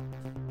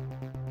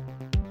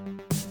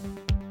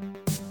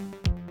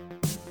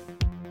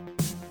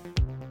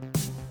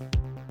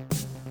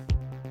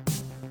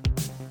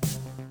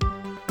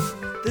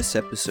 This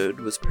episode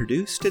was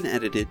produced and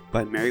edited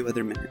by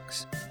Meriwether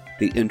Minix.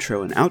 The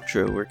intro and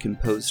outro were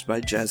composed by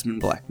Jasmine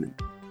Blackman.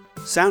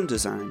 Sound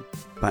design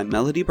by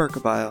Melody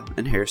Barkabile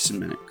and Harrison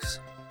Minix.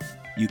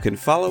 You can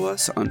follow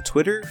us on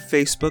Twitter,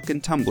 Facebook,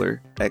 and Tumblr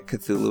at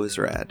Cthulhu is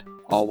Rad,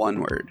 all one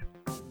word.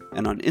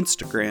 and on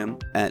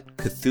Instagram at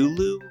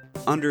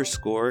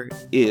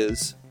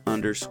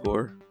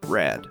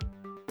Cthulhu_is_rad,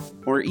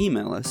 or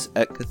email us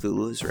at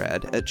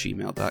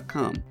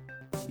cthulhuisrad@gmail.com.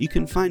 You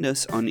can find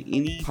us on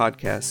any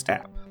podcast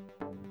app.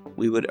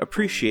 We would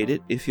appreciate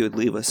it if you would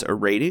leave us a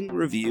rating,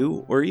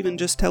 review, or even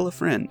just tell a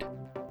friend.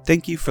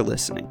 Thank you for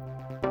listening.